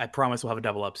get. I promise we'll have a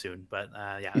double up soon. But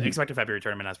yeah, Mhm. expect a February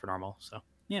tournament as per normal. So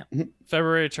yeah.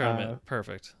 February tournament,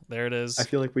 perfect. There it is. I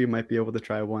feel like we might be able to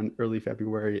try one early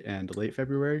February and late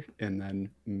February, and then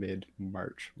mid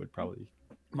March would probably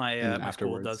My And then my school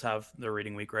afterwards. does have their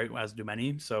reading week, right? As do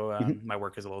many. So my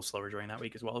work is a little slower during that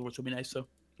week as well, which will be nice. So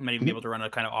I might even be able to run a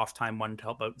kind of off time one to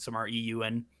help out some of our EU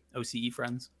and OCE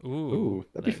friends. Ooh,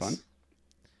 That'd be fun.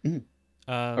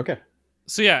 Okay.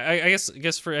 So yeah, I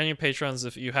guess for any patrons,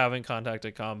 if you haven't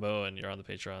contacted Combo and you're on the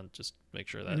Patreon, just make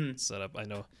sure that's set up. I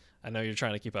know you're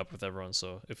trying to keep up with everyone,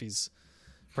 so if he's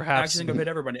I perhaps actually think I've hit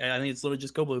everybody. I think it's literally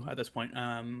just Go Blue at this point.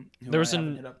 there was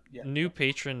a new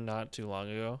patron not too long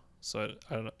ago, so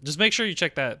I don't know. Just make sure you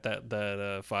check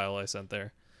that file I sent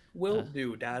there. Will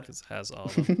do, Dad. Because it has all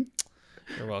of them.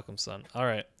 You're welcome, son. All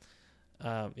right.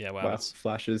 Yeah. Wow. Wow.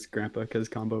 Flash's grandpa, because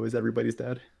Combo is everybody's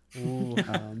dad. Ooh.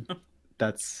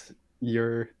 That's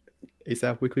your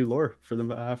ASAP Weekly lore for the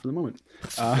moment.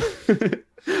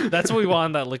 That's what we want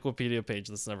on that Liquipedia page.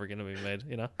 That's never gonna be made.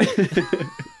 You know.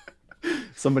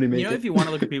 Somebody make it. If you want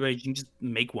to look at people, you can just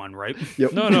make one, right?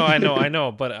 Yep. No, I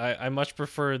know, but I much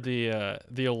prefer the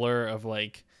allure of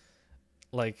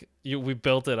we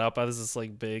built it up as this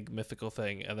like big mythical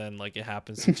thing, and then like it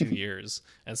happens in 2 years,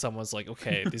 and someone's like,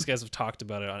 okay, these guys have talked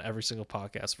about it on every single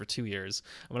podcast for 2 years.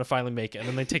 I'm gonna finally make it, and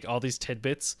then they take all these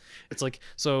tidbits. It's like,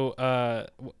 so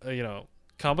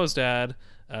Combo's dad,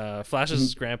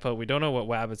 Flash's grandpa. We don't know what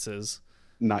Wabbits is.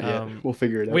 Not yet. We'll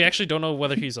figure it out. We actually don't know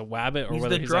whether he's a Wabbit or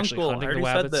whether he's actually hunting the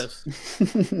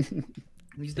Wabbits.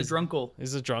 He's the drunkle.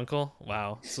 He's a drunkle.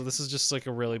 Wow. So this is just like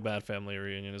a really bad family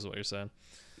reunion, is what you're saying.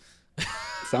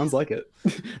 Sounds like it.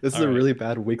 This is a really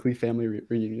bad weekly family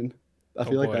reunion. I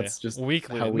feel like that's just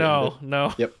weekly. How we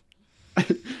no. Yep.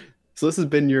 So this has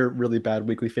been your really bad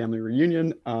weekly family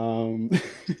reunion. I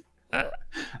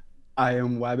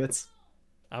am Wabbits.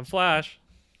 I'm Flash.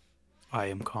 I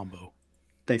am Combo.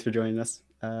 Thanks for joining us.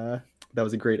 That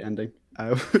was a great ending.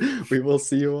 We will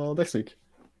see you all next week.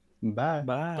 Bye.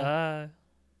 Bye. Bye.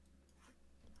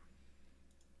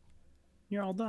 You're all done.